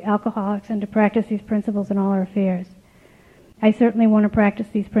message to alcoholics and to practice these principles in all our affairs. I certainly want to practice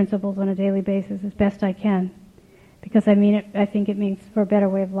these principles on a daily basis as best I can, because I think it means for a better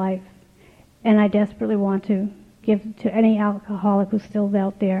way of life. And I desperately want to give to any alcoholic who's still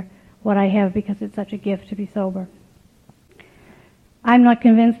out there what I have, because it's such a gift to be sober. I'm not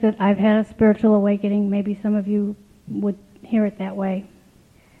convinced that I've had a spiritual awakening. Maybe some of you would hear it that way.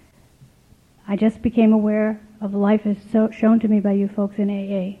 I just became aware of life as shown to me by you folks in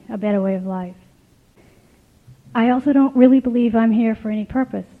AA, a better way of life. I also don't really believe I'm here for any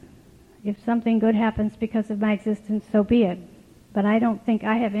purpose. If something good happens because of my existence, so be it. But I don't think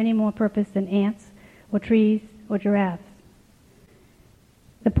I have any more purpose than ants or trees or giraffes.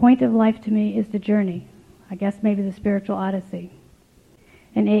 The point of life to me is the journey. I guess maybe the spiritual odyssey.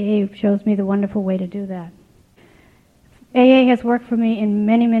 And AA shows me the wonderful way to do that. AA has worked for me in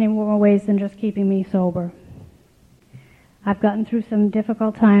many, many more ways than just keeping me sober. I've gotten through some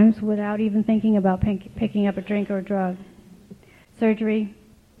difficult times without even thinking about picking up a drink or a drug. Surgery,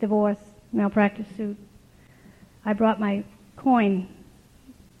 divorce, malpractice suit. I brought my coin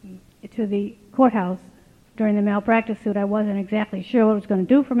to the courthouse during the malpractice suit. I wasn't exactly sure what it was going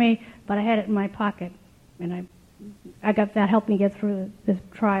to do for me, but I had it in my pocket, and I got that helped me get through this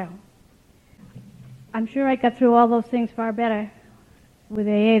trial. I'm sure I got through all those things far better with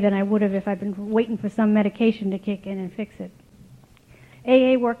AA than I would have if I'd been waiting for some medication to kick in and fix it.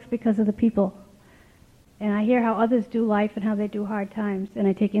 AA works because of the people, and I hear how others do life and how they do hard times, and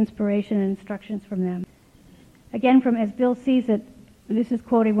I take inspiration and instructions from them. Again, from as Bill sees it, this is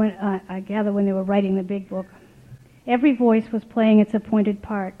quoting when I gather when they were writing the big book. Every voice was playing its appointed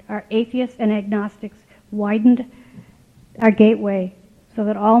part. Our atheists and agnostics widened our gateway so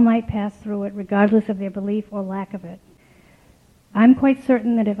that all might pass through it regardless of their belief or lack of it. I'm quite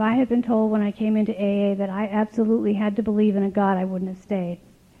certain that if I had been told when I came into AA that I absolutely had to believe in a God, I wouldn't have stayed.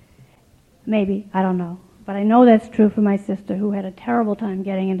 Maybe, I don't know. But I know that's true for my sister, who had a terrible time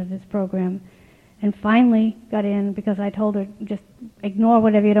getting into this program and finally got in because I told her, just ignore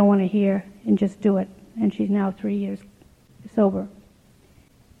whatever you don't want to hear and just do it. And she's now 3 years sober.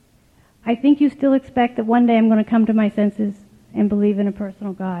 I think you still expect that one day I'm going to come to my senses and believe in a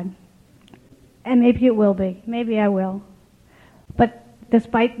personal God. And maybe it will be. Maybe I will. But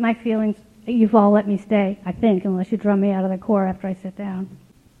despite my feelings, you've all let me stay, I think, unless you drum me out of the core after I sit down.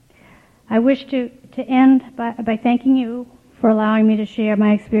 I wish to end by thanking you for allowing me to share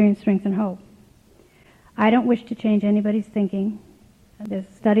my experience, strength, and hope. I don't wish to change anybody's thinking. The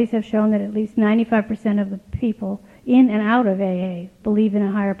studies have shown that at least 95% of the people in and out of AA believe in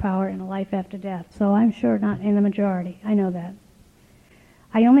a higher power and a life after death. So I'm sure not in the majority. I know that.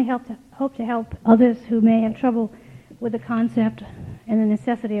 I only hope to help others who may have trouble with the concept and the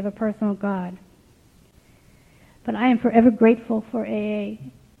necessity of a personal God. But I am forever grateful for AA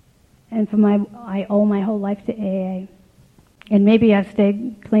and I owe my whole life to AA. And maybe I've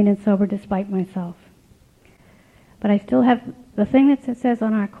stayed clean and sober despite myself. But I still have, the thing that says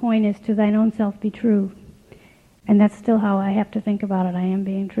on our coin is to thine own self be true. And that's still how I have to think about it. I am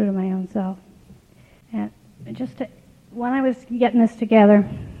being true to my own self. And when I was getting this together,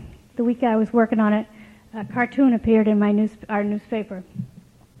 the week I was working on it, a cartoon appeared in our newspaper.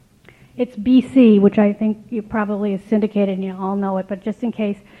 It's BC, which I think you probably is syndicated and you all know it, but just in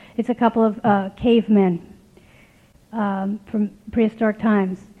case, it's a couple of cavemen from prehistoric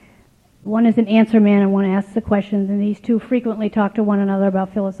times. One is an answer man and one asks the questions, and these two frequently talk to one another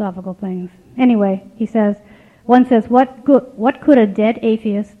about philosophical things. Anyway, one says, what could a dead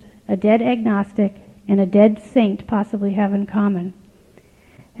atheist, a dead agnostic, and a dead saint possibly have in common?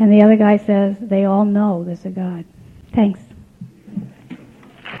 And the other guy says, they all know there's a God. Thanks.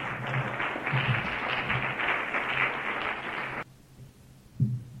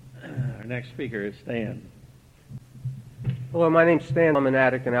 Our next speaker is Stan. Hello, my name's Stan. I'm an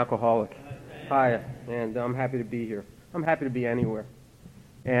addict and alcoholic. Hi, and I'm happy to be here. I'm happy to be anywhere.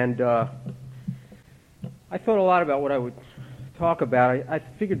 And I thought a lot about what I would talk about. I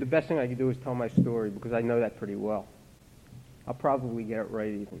figured the best thing I could do is tell my story because I know that pretty well. I'll probably get it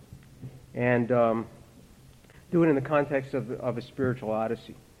right even. And do it in the context of a spiritual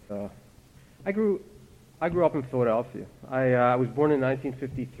odyssey. I grew up in Philadelphia. I was born in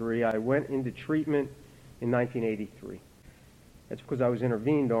 1953. I went into treatment in 1983. That's because I was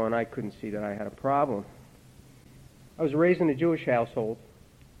intervened on. I couldn't see that I had a problem. I was raised in a Jewish household,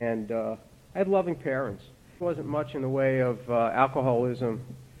 and I had loving parents. There wasn't much in the way of alcoholism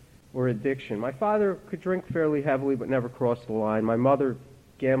or addiction. My father could drink fairly heavily but never crossed the line. My mother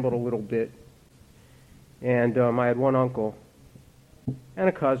gambled a little bit. And I had one uncle and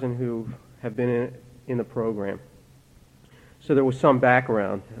a cousin who have been in the program. So there was some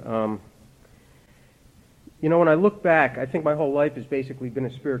background. When I look back, I think my whole life has basically been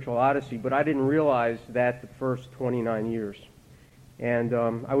a spiritual odyssey, but I didn't realize that the first 29 years. And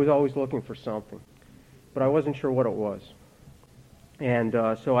I was always looking for something, but I wasn't sure what it was. And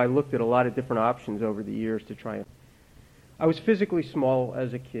so I looked at a lot of different options over the years to try. I was physically small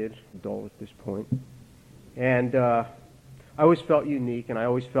as a kid, adult at this point. And I always felt unique, and I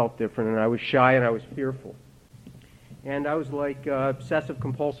always felt different, and I was shy, and I was fearful. And I was like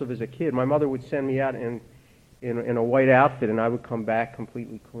obsessive-compulsive as a kid. My mother would send me out in a white outfit, and I would come back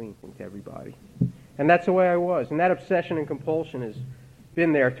completely clean to everybody. And that's the way I was. And that obsession and compulsion has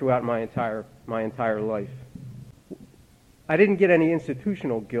been there throughout my entire life. I didn't get any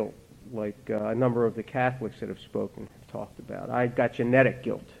institutional guilt like a number of the Catholics that have spoken have talked about. I got genetic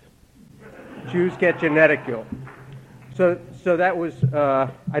guilt. Jews get genetic guilt. So that was, I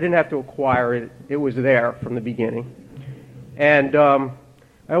didn't have to acquire it. It was there from the beginning. And I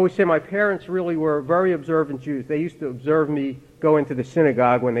always say my parents really were very observant Jews. They used to observe me go into the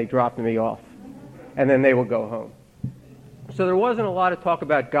synagogue when they dropped me off, and then they would go home. So there wasn't a lot of talk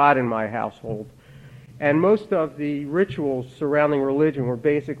about God in my household. And most of the rituals surrounding religion were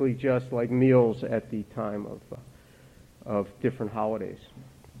basically just like meals at the time of different holidays.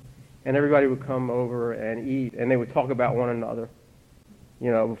 And everybody would come over and eat, and they would talk about one another,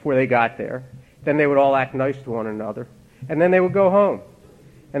 before they got there. Then they would all act nice to one another, and then they would go home.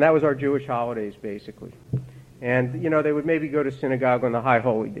 And that was our Jewish holidays, basically. And, they would maybe go to synagogue on the high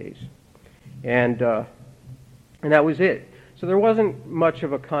holy days. And that was it. So there wasn't much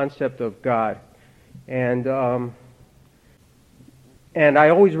of a concept of God. And I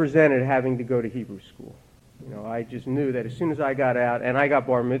always resented having to go to Hebrew school. I just knew that as soon as I got out and I got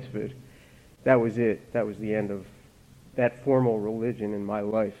bar mitzvahed, that was it. That was the end of that formal religion in my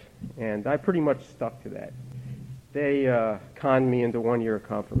life. And I pretty much stuck to that. They conned me into 1 year of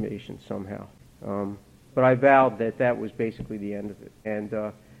confirmation somehow. But I vowed that that was basically the end of it. And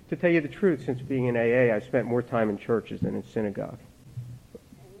to tell you the truth, since being in AA, I've spent more time in churches than in synagogue.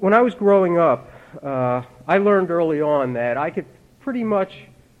 When I was growing up, I learned early on that I could pretty much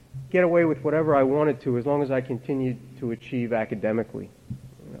get away with whatever I wanted to as long as I continued to achieve academically.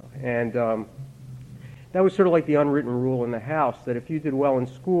 And that was sort of like the unwritten rule in the house, that if you did well in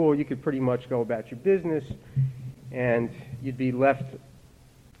school, you could pretty much go about your business, and you'd be left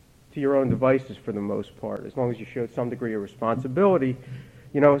to your own devices for the most part, as long as you showed some degree of responsibility.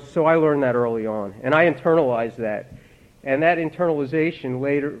 So I learned that early on, and I internalized that. And that internalization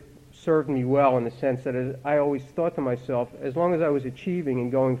later served me well in the sense that I always thought to myself, as long as I was achieving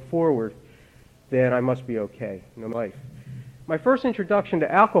and going forward, then I must be okay in life. My first introduction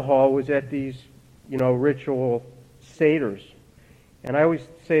to alcohol was at these, ritual seders. And I always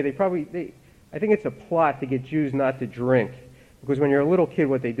say I think it's a plot to get Jews not to drink. Because when you're a little kid,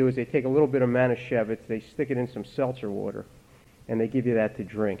 what they do is they take a little bit of Manischewitz, they stick it in some seltzer water, and they give you that to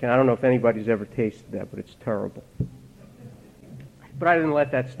drink. And I don't know if anybody's ever tasted that, but it's terrible. But I didn't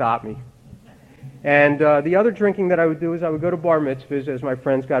let that stop me. And the other drinking that I would do is I would go to bar mitzvahs, as my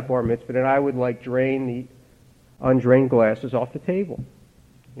friends got bar mitzvah, and I would drain the undrained glasses off the table,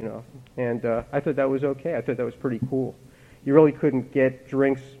 And I thought that was okay. I thought that was pretty cool. You really couldn't get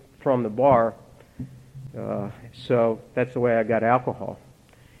drinks from the bar, so that's the way I got alcohol.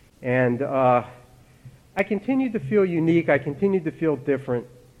 And I continued to feel unique. I continued to feel different,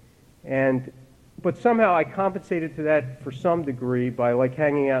 but somehow I compensated to that for some degree by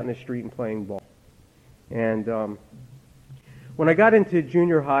hanging out in the street and playing ball. And when I got into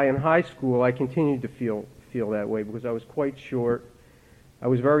junior high and high school, I continued to feel that way because I was quite short. I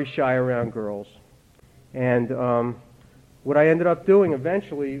was very shy around girls. And what I ended up doing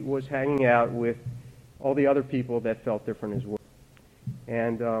eventually was hanging out with all the other people that felt different as well.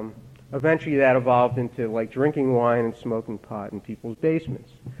 And eventually that evolved into drinking wine and smoking pot in people's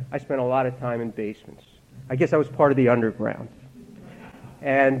basements. I spent a lot of time in basements. I guess I was part of the underground.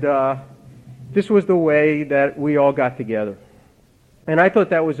 And this was the way that we all got together. And I thought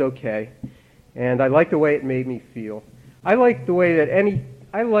that was okay. And I liked the way it made me feel. I liked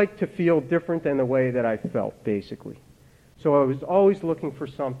to feel different than the way that I felt, basically. So I was always looking for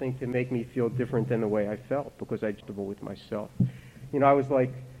something to make me feel different than the way I felt because I was comfortable with myself. I was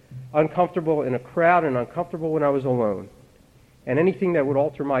uncomfortable in a crowd and uncomfortable when I was alone. And anything that would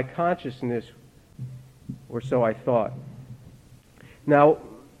alter my consciousness, or so I thought. Now,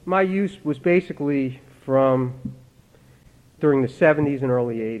 my use was basically from during the 70s and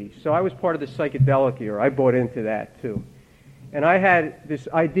early 80s. So I was part of the psychedelic era. I bought into that too. And I had this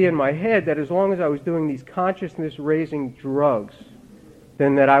idea in my head that as long as I was doing these consciousness-raising drugs,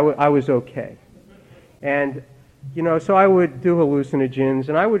 then that I was okay. And, so I would do hallucinogens,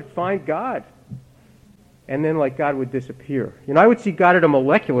 and I would find God. And then, God would disappear. I would see God at a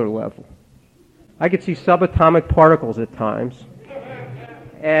molecular level. I could see subatomic particles at times.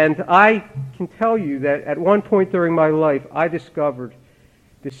 And I can tell you that at one point during my life, I discovered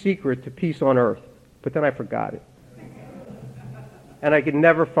the secret to peace on earth. But then I forgot it. And I could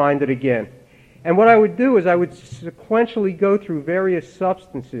never find it again. And what I would do is I would sequentially go through various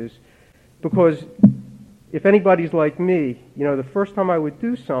substances because if anybody's like me, the first time I would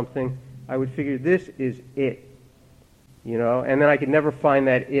do something, I would figure this is it, and then I could never find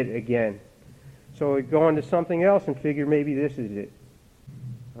that it again. So I would go on to something else and figure maybe this is it.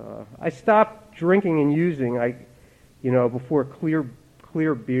 I stopped drinking and using before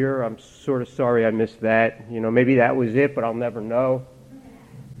clear beer, I'm sort of sorry I missed that. Maybe that was it, but I'll never know.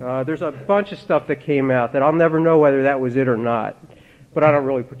 There's a bunch of stuff that came out that I'll never know whether that was it or not. But I don't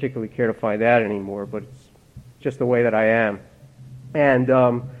really particularly care to find out anymore, but it's just the way that I am. And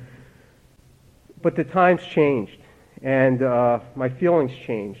but the times changed, and my feelings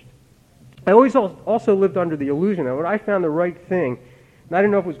changed. I always also lived under the illusion that when I found the right thing, and I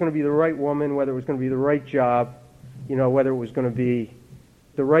didn't know if it was going to be the right woman, whether it was going to be the right job, whether it was going to be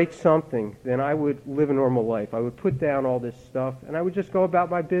the right something, then I would live a normal life. I would put down all this stuff, and I would just go about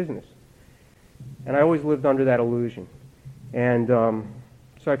my business. And I always lived under that illusion. And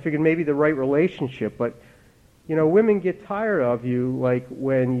so I figured maybe the right relationship, but, women get tired of you, like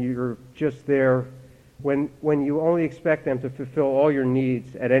when you're just there, when you only expect them to fulfill all your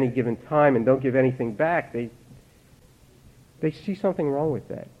needs at any given time and don't give anything back, they see something wrong with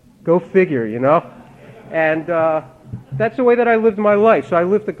that. Go figure, And that's the way that I lived my life. So I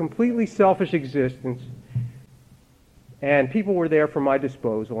lived a completely selfish existence, and people were there for my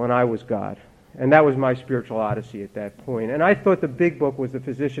disposal, and I was God. And that was my spiritual odyssey at that point. And I thought the big book was the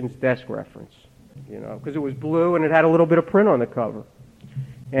Physician's Desk reference, because it was blue and it had a little bit of print on the cover.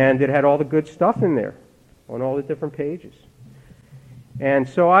 And it had all the good stuff in there on all the different pages. And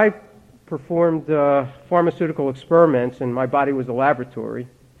so I performed pharmaceutical experiments, and my body was a laboratory,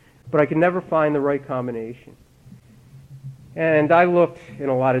 but I could never find the right combination. And I looked in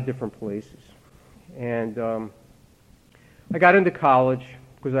a lot of different places. And I got into college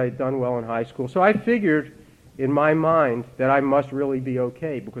because I had done well in high school. So I figured in my mind that I must really be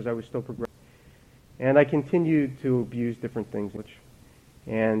okay because I was still progressing. And I continued to abuse different things.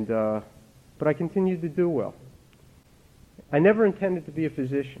 But I continued to do well. I never intended to be a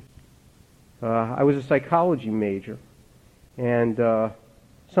physician. I was a psychology major. And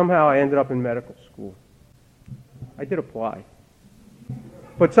somehow I ended up in medical school. I did apply.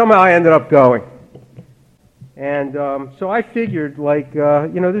 But somehow I ended up going. And so I figured,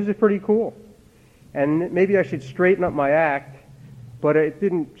 this is pretty cool. And maybe I should straighten up my act, but it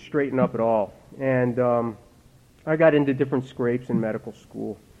didn't straighten up at all. And I got into different scrapes in medical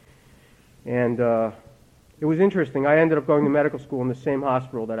school. And it was interesting. I ended up going to medical school in the same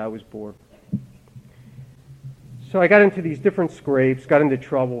hospital that I was born. So I got into these different scrapes, got into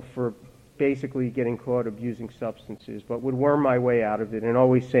trouble for basically getting caught abusing substances, but would worm my way out of it and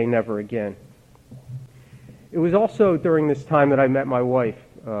always say never again. It was also during this time that I met my wife.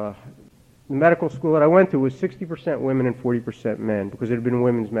 The medical school that I went to was 60% women and 40% men because it had been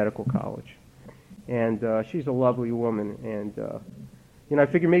women's medical college. And she's a lovely woman, and I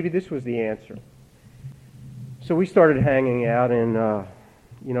figured maybe this was the answer. So we started hanging out, and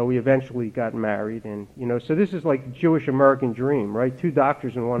we eventually got married, and so this is like the Jewish American dream, right? 2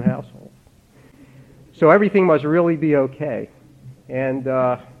 doctors in one household. So everything must really be okay. And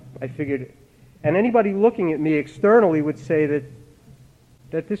I figured, and anybody looking at me externally would say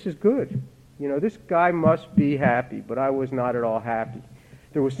that this is good. This guy must be happy, but I was not at all happy.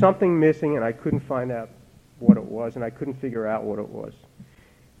 There was something missing, and I couldn't find out what it was, and I couldn't figure out what it was.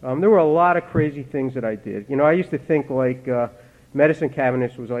 There were a lot of crazy things that I did. I used to think medicine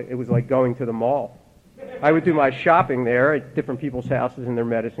cabinets was like going to the mall. I would do my shopping there at different people's houses in their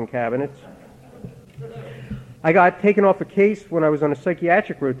medicine cabinets. I got taken off a case when I was on a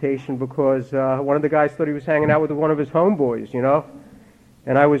psychiatric rotation because one of the guys thought he was hanging out with one of his homeboys,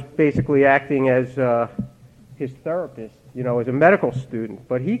 and I was basically acting as his therapist, as a medical student.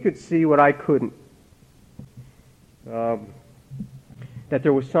 But he could see what I couldn't, that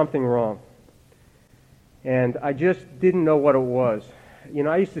there was something wrong. And I just didn't know what it was.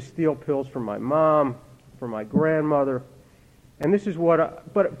 I used to steal pills from my mom, from my grandmother, and this is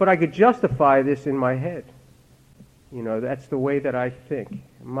what but I could justify this in my head. That's the way that I think.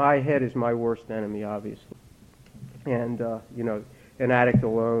 My head is my worst enemy, obviously. And, an addict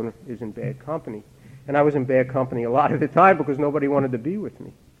alone is in bad company. And I was in bad company a lot of the time because nobody wanted to be with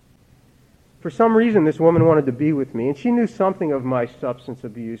me. For some reason, this woman wanted to be with me, and she knew something of my substance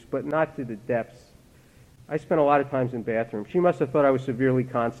abuse, but not to the depths. I spent a lot of times in bathrooms. She must have thought I was severely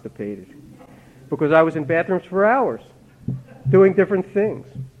constipated because I was in bathrooms for hours doing different things,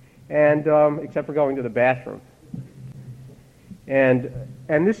 and except for going to the bathroom.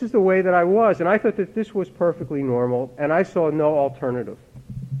 And this is the way that I was, and I thought that this was perfectly normal, and I saw no alternative.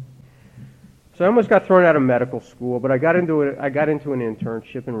 So I almost got thrown out of medical school, but I got into an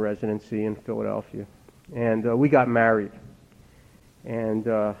internship and residency in Philadelphia, and we got married. And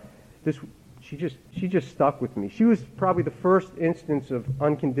she just stuck with me. She was probably the first instance of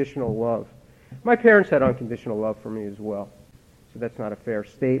unconditional love. My parents had unconditional love for me as well, so that's not a fair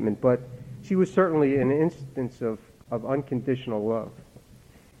statement. But she was certainly an instance of of unconditional love.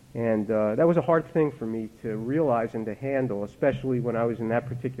 And that was a hard thing for me to realize and to handle, especially when I was in that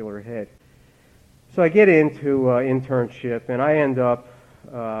particular head. So I get into internship, and I end up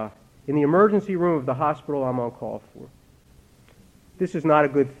in the emergency room of the hospital I'm on call for. This is not a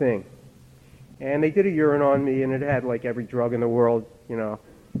good thing. And they did a urine on me, and it had like every drug in the world, you know.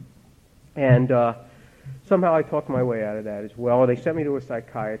 And somehow I talked my way out of that as well. They sent me to a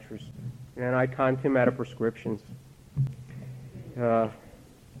psychiatrist, and I conned him out of prescriptions.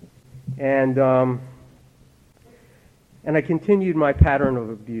 And I continued my pattern of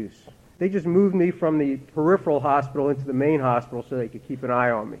abuse. They just moved me from the peripheral hospital into the main hospital so they could keep an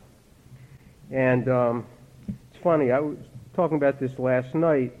eye on me. And it's funny, I was talking about this last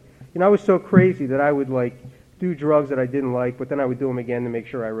night. You know, I was so crazy that I would like do drugs that I didn't like, but then I would do them again to make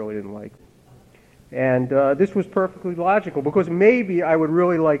sure I really didn't like them. And this was perfectly logical because maybe I would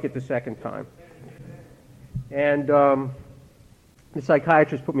really like it the second time. And the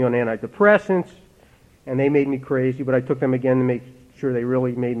psychiatrist put me on antidepressants, and they made me crazy, but I took them again to make sure they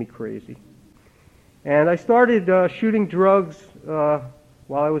really made me crazy. And I started shooting drugs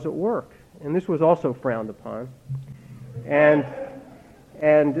while I was at work, and this was also frowned upon. And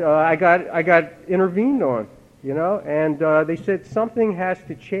I got intervened on, you know, and they said something has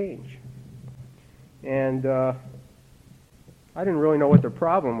to change. And I didn't really know what their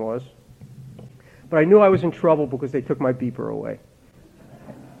problem was, but I knew I was in trouble because they took my beeper away.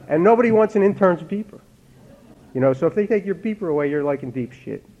 And nobody wants an intern's beeper. You know, so if they take your beeper away, you're like in deep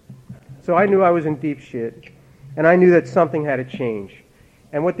shit. So I knew I was in deep shit, and I knew that something had to change.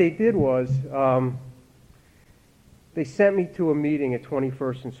 And what they did was, they sent me to a meeting at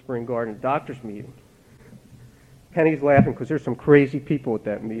 21st and Spring Garden, a doctor's meeting. Penny's laughing because there's some crazy people at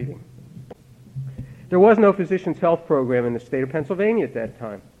that meeting. There was no physician's health program in the state of Pennsylvania at that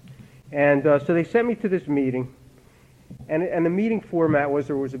time. And so they sent me to this meeting. And the meeting format was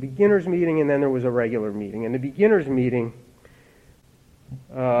there was a beginner's meeting and then there was a regular meeting. And the beginner's meeting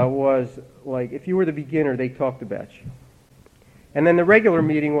was like, if you were the beginner, they talked about you. And then the regular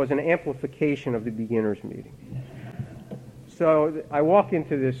meeting was an amplification of the beginner's meeting. So I walk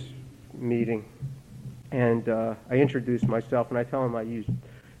into this meeting and I introduce myself and I tell them I use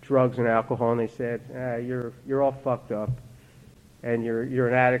drugs and alcohol, and they said, you're all fucked up and you're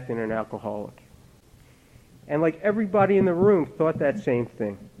an addict and an alcoholic. And like everybody in the room thought that same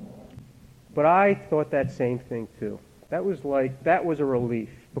thing. But I thought that same thing too. That was a relief.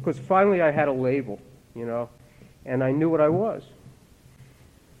 Because finally I had a label, you know, and I knew what I was.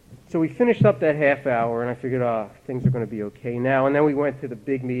 So we finished up that half hour, and I figured, things are going to be okay now. And then we went to the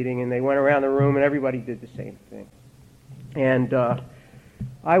big meeting, and they went around the room, and everybody did the same thing. And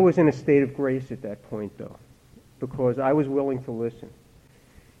I was in a state of grace at that point, though, because I was willing to listen.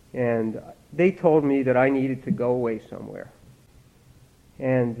 And they told me that I needed to go away somewhere.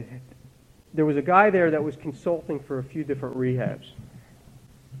 And there was a guy there that was consulting for a few different rehabs.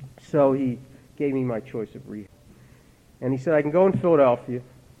 So he gave me my choice of rehab. And he said, I can go in Philadelphia,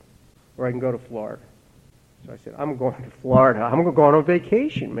 or I can go to Florida. So I said, I'm going to Florida. I'm going on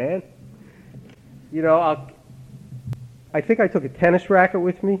vacation, man. You know, I think I took a tennis racket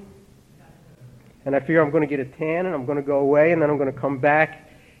with me. And I figure I'm going to get a tan, and I'm going to go away, and then I'm going to come back,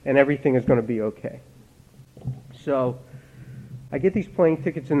 and everything is going to be okay. So I get these plane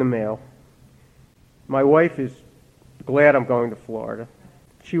tickets in the mail. My wife is glad I'm going to Florida.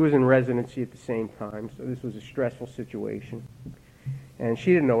 She was in residency at the same time, so this was a stressful situation. And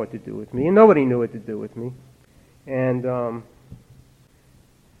she didn't know what to do with me, and nobody knew what to do with me. And I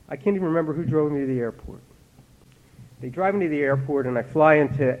can't even remember who drove me to the airport. They drive me to the airport, and I fly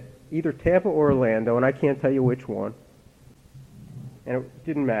into either Tampa or Orlando, and I can't tell you which one. And it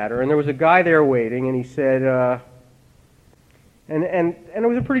didn't matter. And there was a guy there waiting, and he said, and it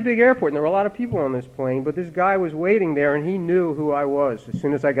was a pretty big airport, and there were a lot of people on this plane, but this guy was waiting there, and he knew who I was as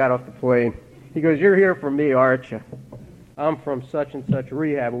soon as I got off the plane. He goes, you're here for me, aren't you? I'm from such and such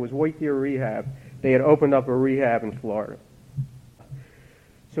rehab. It was Waithier Rehab. They had opened up a rehab in Florida.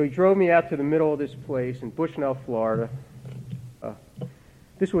 So he drove me out to the middle of this place in Bushnell, Florida.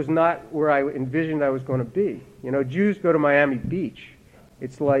 This was not where I envisioned I was going to be. You know, Jews go to Miami Beach.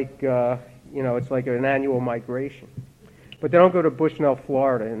 It's like, it's like an annual migration. But they don't go to Bushnell,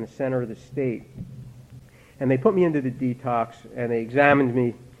 Florida, in the center of the state. And they put me into the detox, and they examined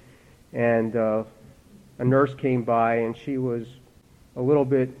me, and a nurse came by, and she was a little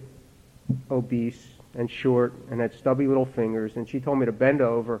bit obese and short and had stubby little fingers, and she told me to bend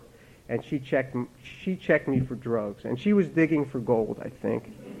over, and she checked me for drugs, and she was digging for gold, I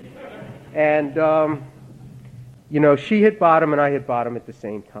think. And she hit bottom and I hit bottom at the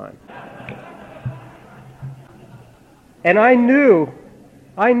same time. And I knew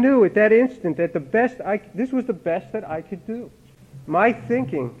at that instant that this was the best that I could do. My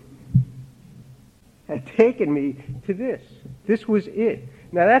thinking had taken me to this. This was it.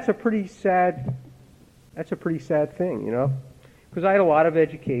 Now that's a pretty sad thing, you know, because I had a lot of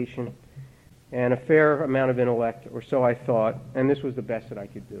education and a fair amount of intellect, or so I thought, and this was the best that I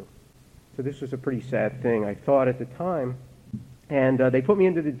could do. So this was a pretty sad thing, I thought at the time. And they put me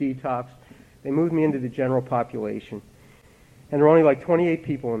into the detox. They moved me into the general population. And there were only like 28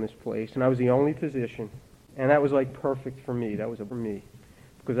 people in this place, and I was the only physician. And that was like perfect for me. That was for me.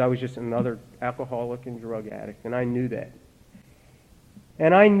 Because I was just another alcoholic and drug addict, and I knew that.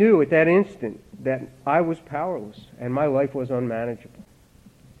 And I knew at that instant that I was powerless, and my life was unmanageable.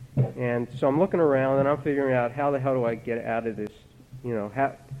 And so I'm looking around, and I'm figuring out how the hell do I get out of this? You know,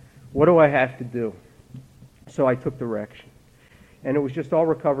 what do I have to do? So I took direction. And it was just all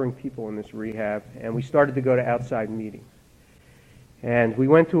recovering people in this rehab, and we started to go to outside meetings. And we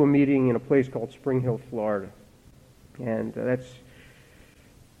went to a meeting in a place called Spring Hill, Florida. And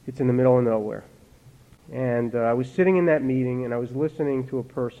it's in the middle of nowhere. And I was sitting in that meeting, and I was listening to a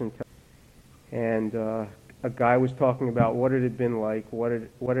person, and a guy was talking about what it had been like, what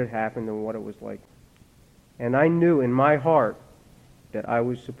had happened, and what it was like. And I knew in my heart that I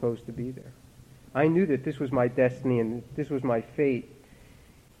was supposed to be there. I knew that this was my destiny and this was my fate.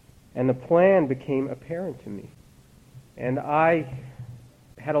 And the plan became apparent to me. And I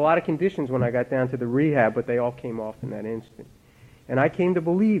had a lot of conditions when I got down to the rehab, but they all came off in that instant. And I came to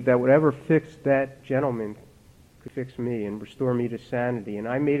believe that whatever fixed that gentleman could fix me and restore me to sanity. And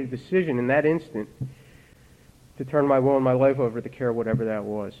I made a decision in that instant to turn my will and my life over to care of whatever that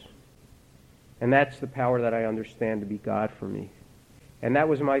was. And that's the power that I understand to be God for me. And that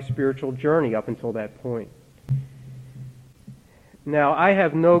was my spiritual journey up until that point. Now, I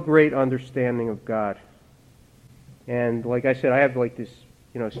have no great understanding of God. And like I said, I have like this,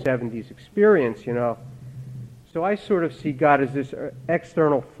 70s experience, So I sort of see God as this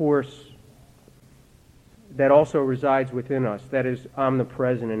external force that also resides within us, that is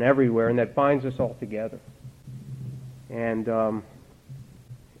omnipresent and everywhere, and that binds us all together. And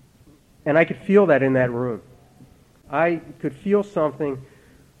I could feel that in that room. I could feel something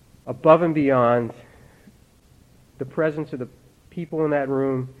above and beyond the presence of the people in that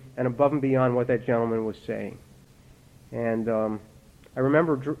room and above and beyond what that gentleman was saying. And I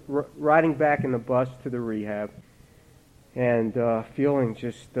remember riding back in the bus to the rehab and feeling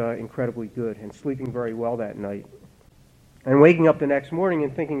just incredibly good and sleeping very well that night. And waking up the next morning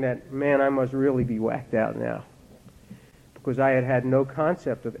and thinking that, man, I must really be whacked out now. Because I had had no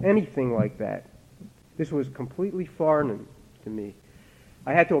concept of anything like that. This was completely foreign to me.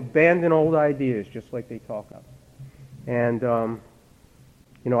 I had to abandon old ideas, just like they talk of. And,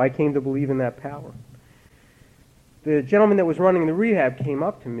 I came to believe in that power. The gentleman that was running the rehab came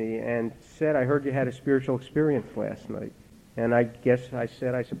up to me and said, I heard you had a spiritual experience last night. And I guess I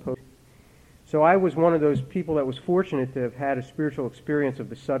said, I suppose. So I was one of those people that was fortunate to have had a spiritual experience of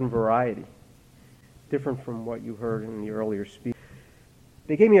the sudden variety, different from what you heard in the earlier speech.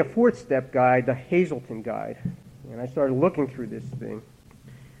 They gave me a 4th-step guide, the Hazelton guide, and I started looking through this thing.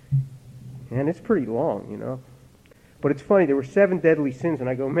 And it's pretty long, But it's funny, there were 7 deadly sins, and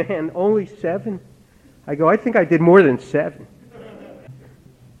I go, man, only 7? I go, I think I did more than 7.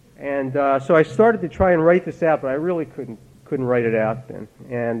 And so I started to try and write this out, but I really couldn't write it out then.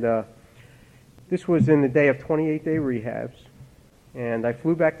 And this was in the day of 28-day rehabs, and I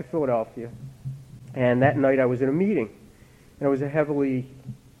flew back to Philadelphia, and that night I was in a meeting, and I was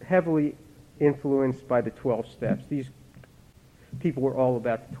heavily influenced by the 12 steps. These people were all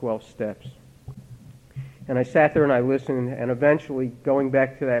about the 12 steps. And I sat there and I listened, and eventually, going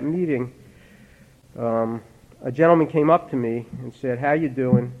back to that meeting, a gentleman came up to me and said, how you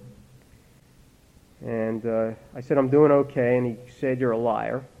doing? And I said, I'm doing okay. And he said, you're a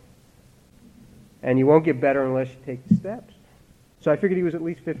liar. And you won't get better unless you take the steps. So I figured he was at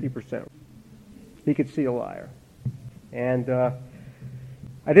least 50%. He could see a liar. And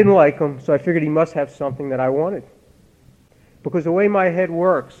I didn't like him, so I figured he must have something that I wanted. Because the way my head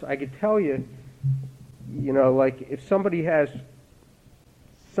works, I could tell you, like if somebody has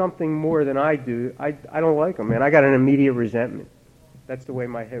something more than I do, I don't like them, man. I got an immediate resentment. That's the way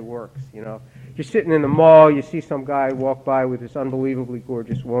my head works, You're sitting in the mall, you see some guy walk by with this unbelievably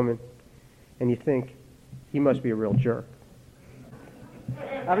gorgeous woman, and you think, he must be a real jerk.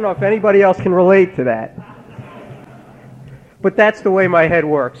 I don't know if anybody else can relate to that. But that's the way my head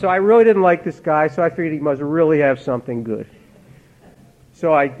works. So I really didn't like this guy, so I figured he must really have something good.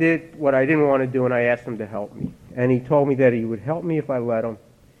 So I did what I didn't want to do, and I asked him to help me. And he told me that he would help me if I let him.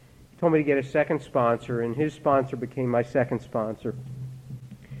 He told me to get a second sponsor, and his sponsor became my second sponsor.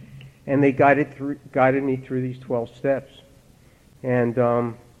 And they guided me through these 12 steps.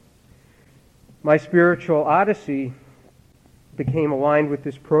 And my spiritual odyssey became aligned with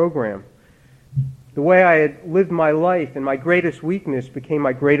this program. The way I had lived my life and my greatest weakness became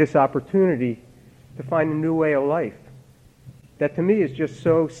my greatest opportunity to find a new way of life. That to me is just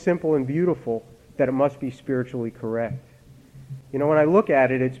so simple and beautiful that it must be spiritually correct. You know, when I look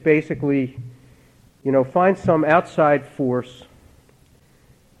at it, it's basically, you know, find some outside force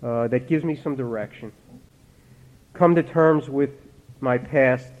that gives me some direction. Come to terms with my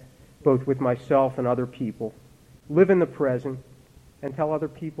past, both with myself and other people. Live in the present and tell other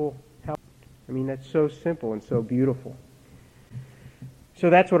people how. I mean, that's so simple and so beautiful. So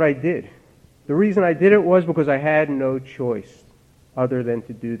that's what I did. The reason I did it was because I had no choice other than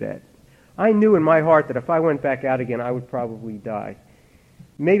to do that. I knew in my heart that if I went back out again, I would probably die.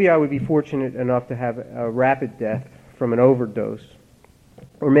 Maybe I would be fortunate enough to have a rapid death from an overdose.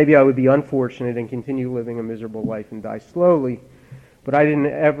 Or maybe I would be unfortunate and continue living a miserable life and die slowly. But I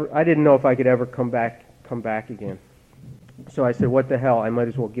didn't know if I could ever come back again. So I said, what the hell, I might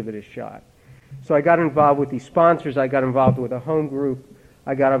as well give it a shot. So I got involved with these sponsors, I got involved with a home group,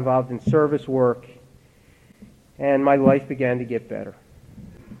 I got involved in service work, and my life began to get better.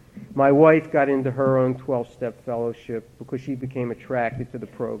 My wife got into her own 12-step fellowship because she became attracted to the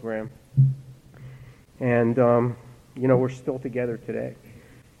program. And, you know, we're still together today,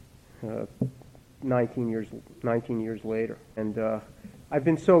 19 years later. And I've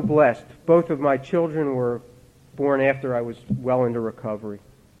been so blessed. Both of my children were born after I was well into recovery.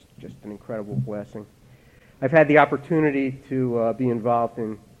 It's just an incredible blessing. I've had the opportunity to be involved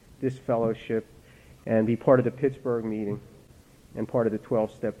in this fellowship and be part of the Pittsburgh meeting and part of the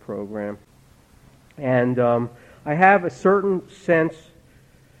 12-step program. And I have a certain sense,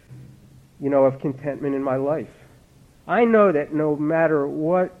 you know, of contentment in my life. I know that no matter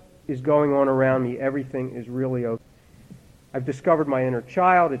what is going on around me, everything is really okay. I've discovered my inner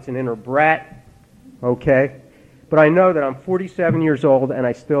child. It's an inner brat, okay? But I know that I'm 47 years old and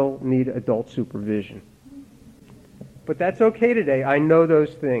I still need adult supervision. But that's okay today. I know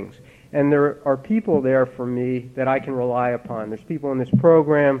those things. And there are people there for me that I can rely upon. There's people in this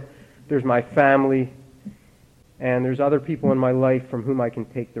program, there's my family, and there's other people in my life from whom I can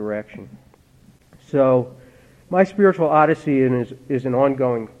take direction. So my spiritual odyssey is an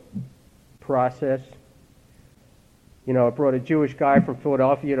ongoing process. You know, it brought a Jewish guy from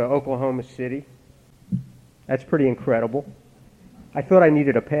Philadelphia to Oklahoma City. That's pretty incredible. I thought I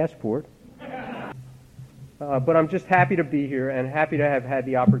needed a passport. But I'm just happy to be here and happy to have had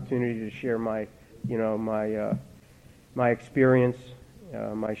the opportunity to share my experience,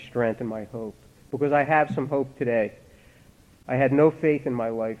 my strength, and my hope. Because I have some hope today. I had no faith in my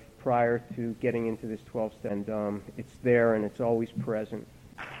life prior to getting into this 12-step, and it's there and it's always present.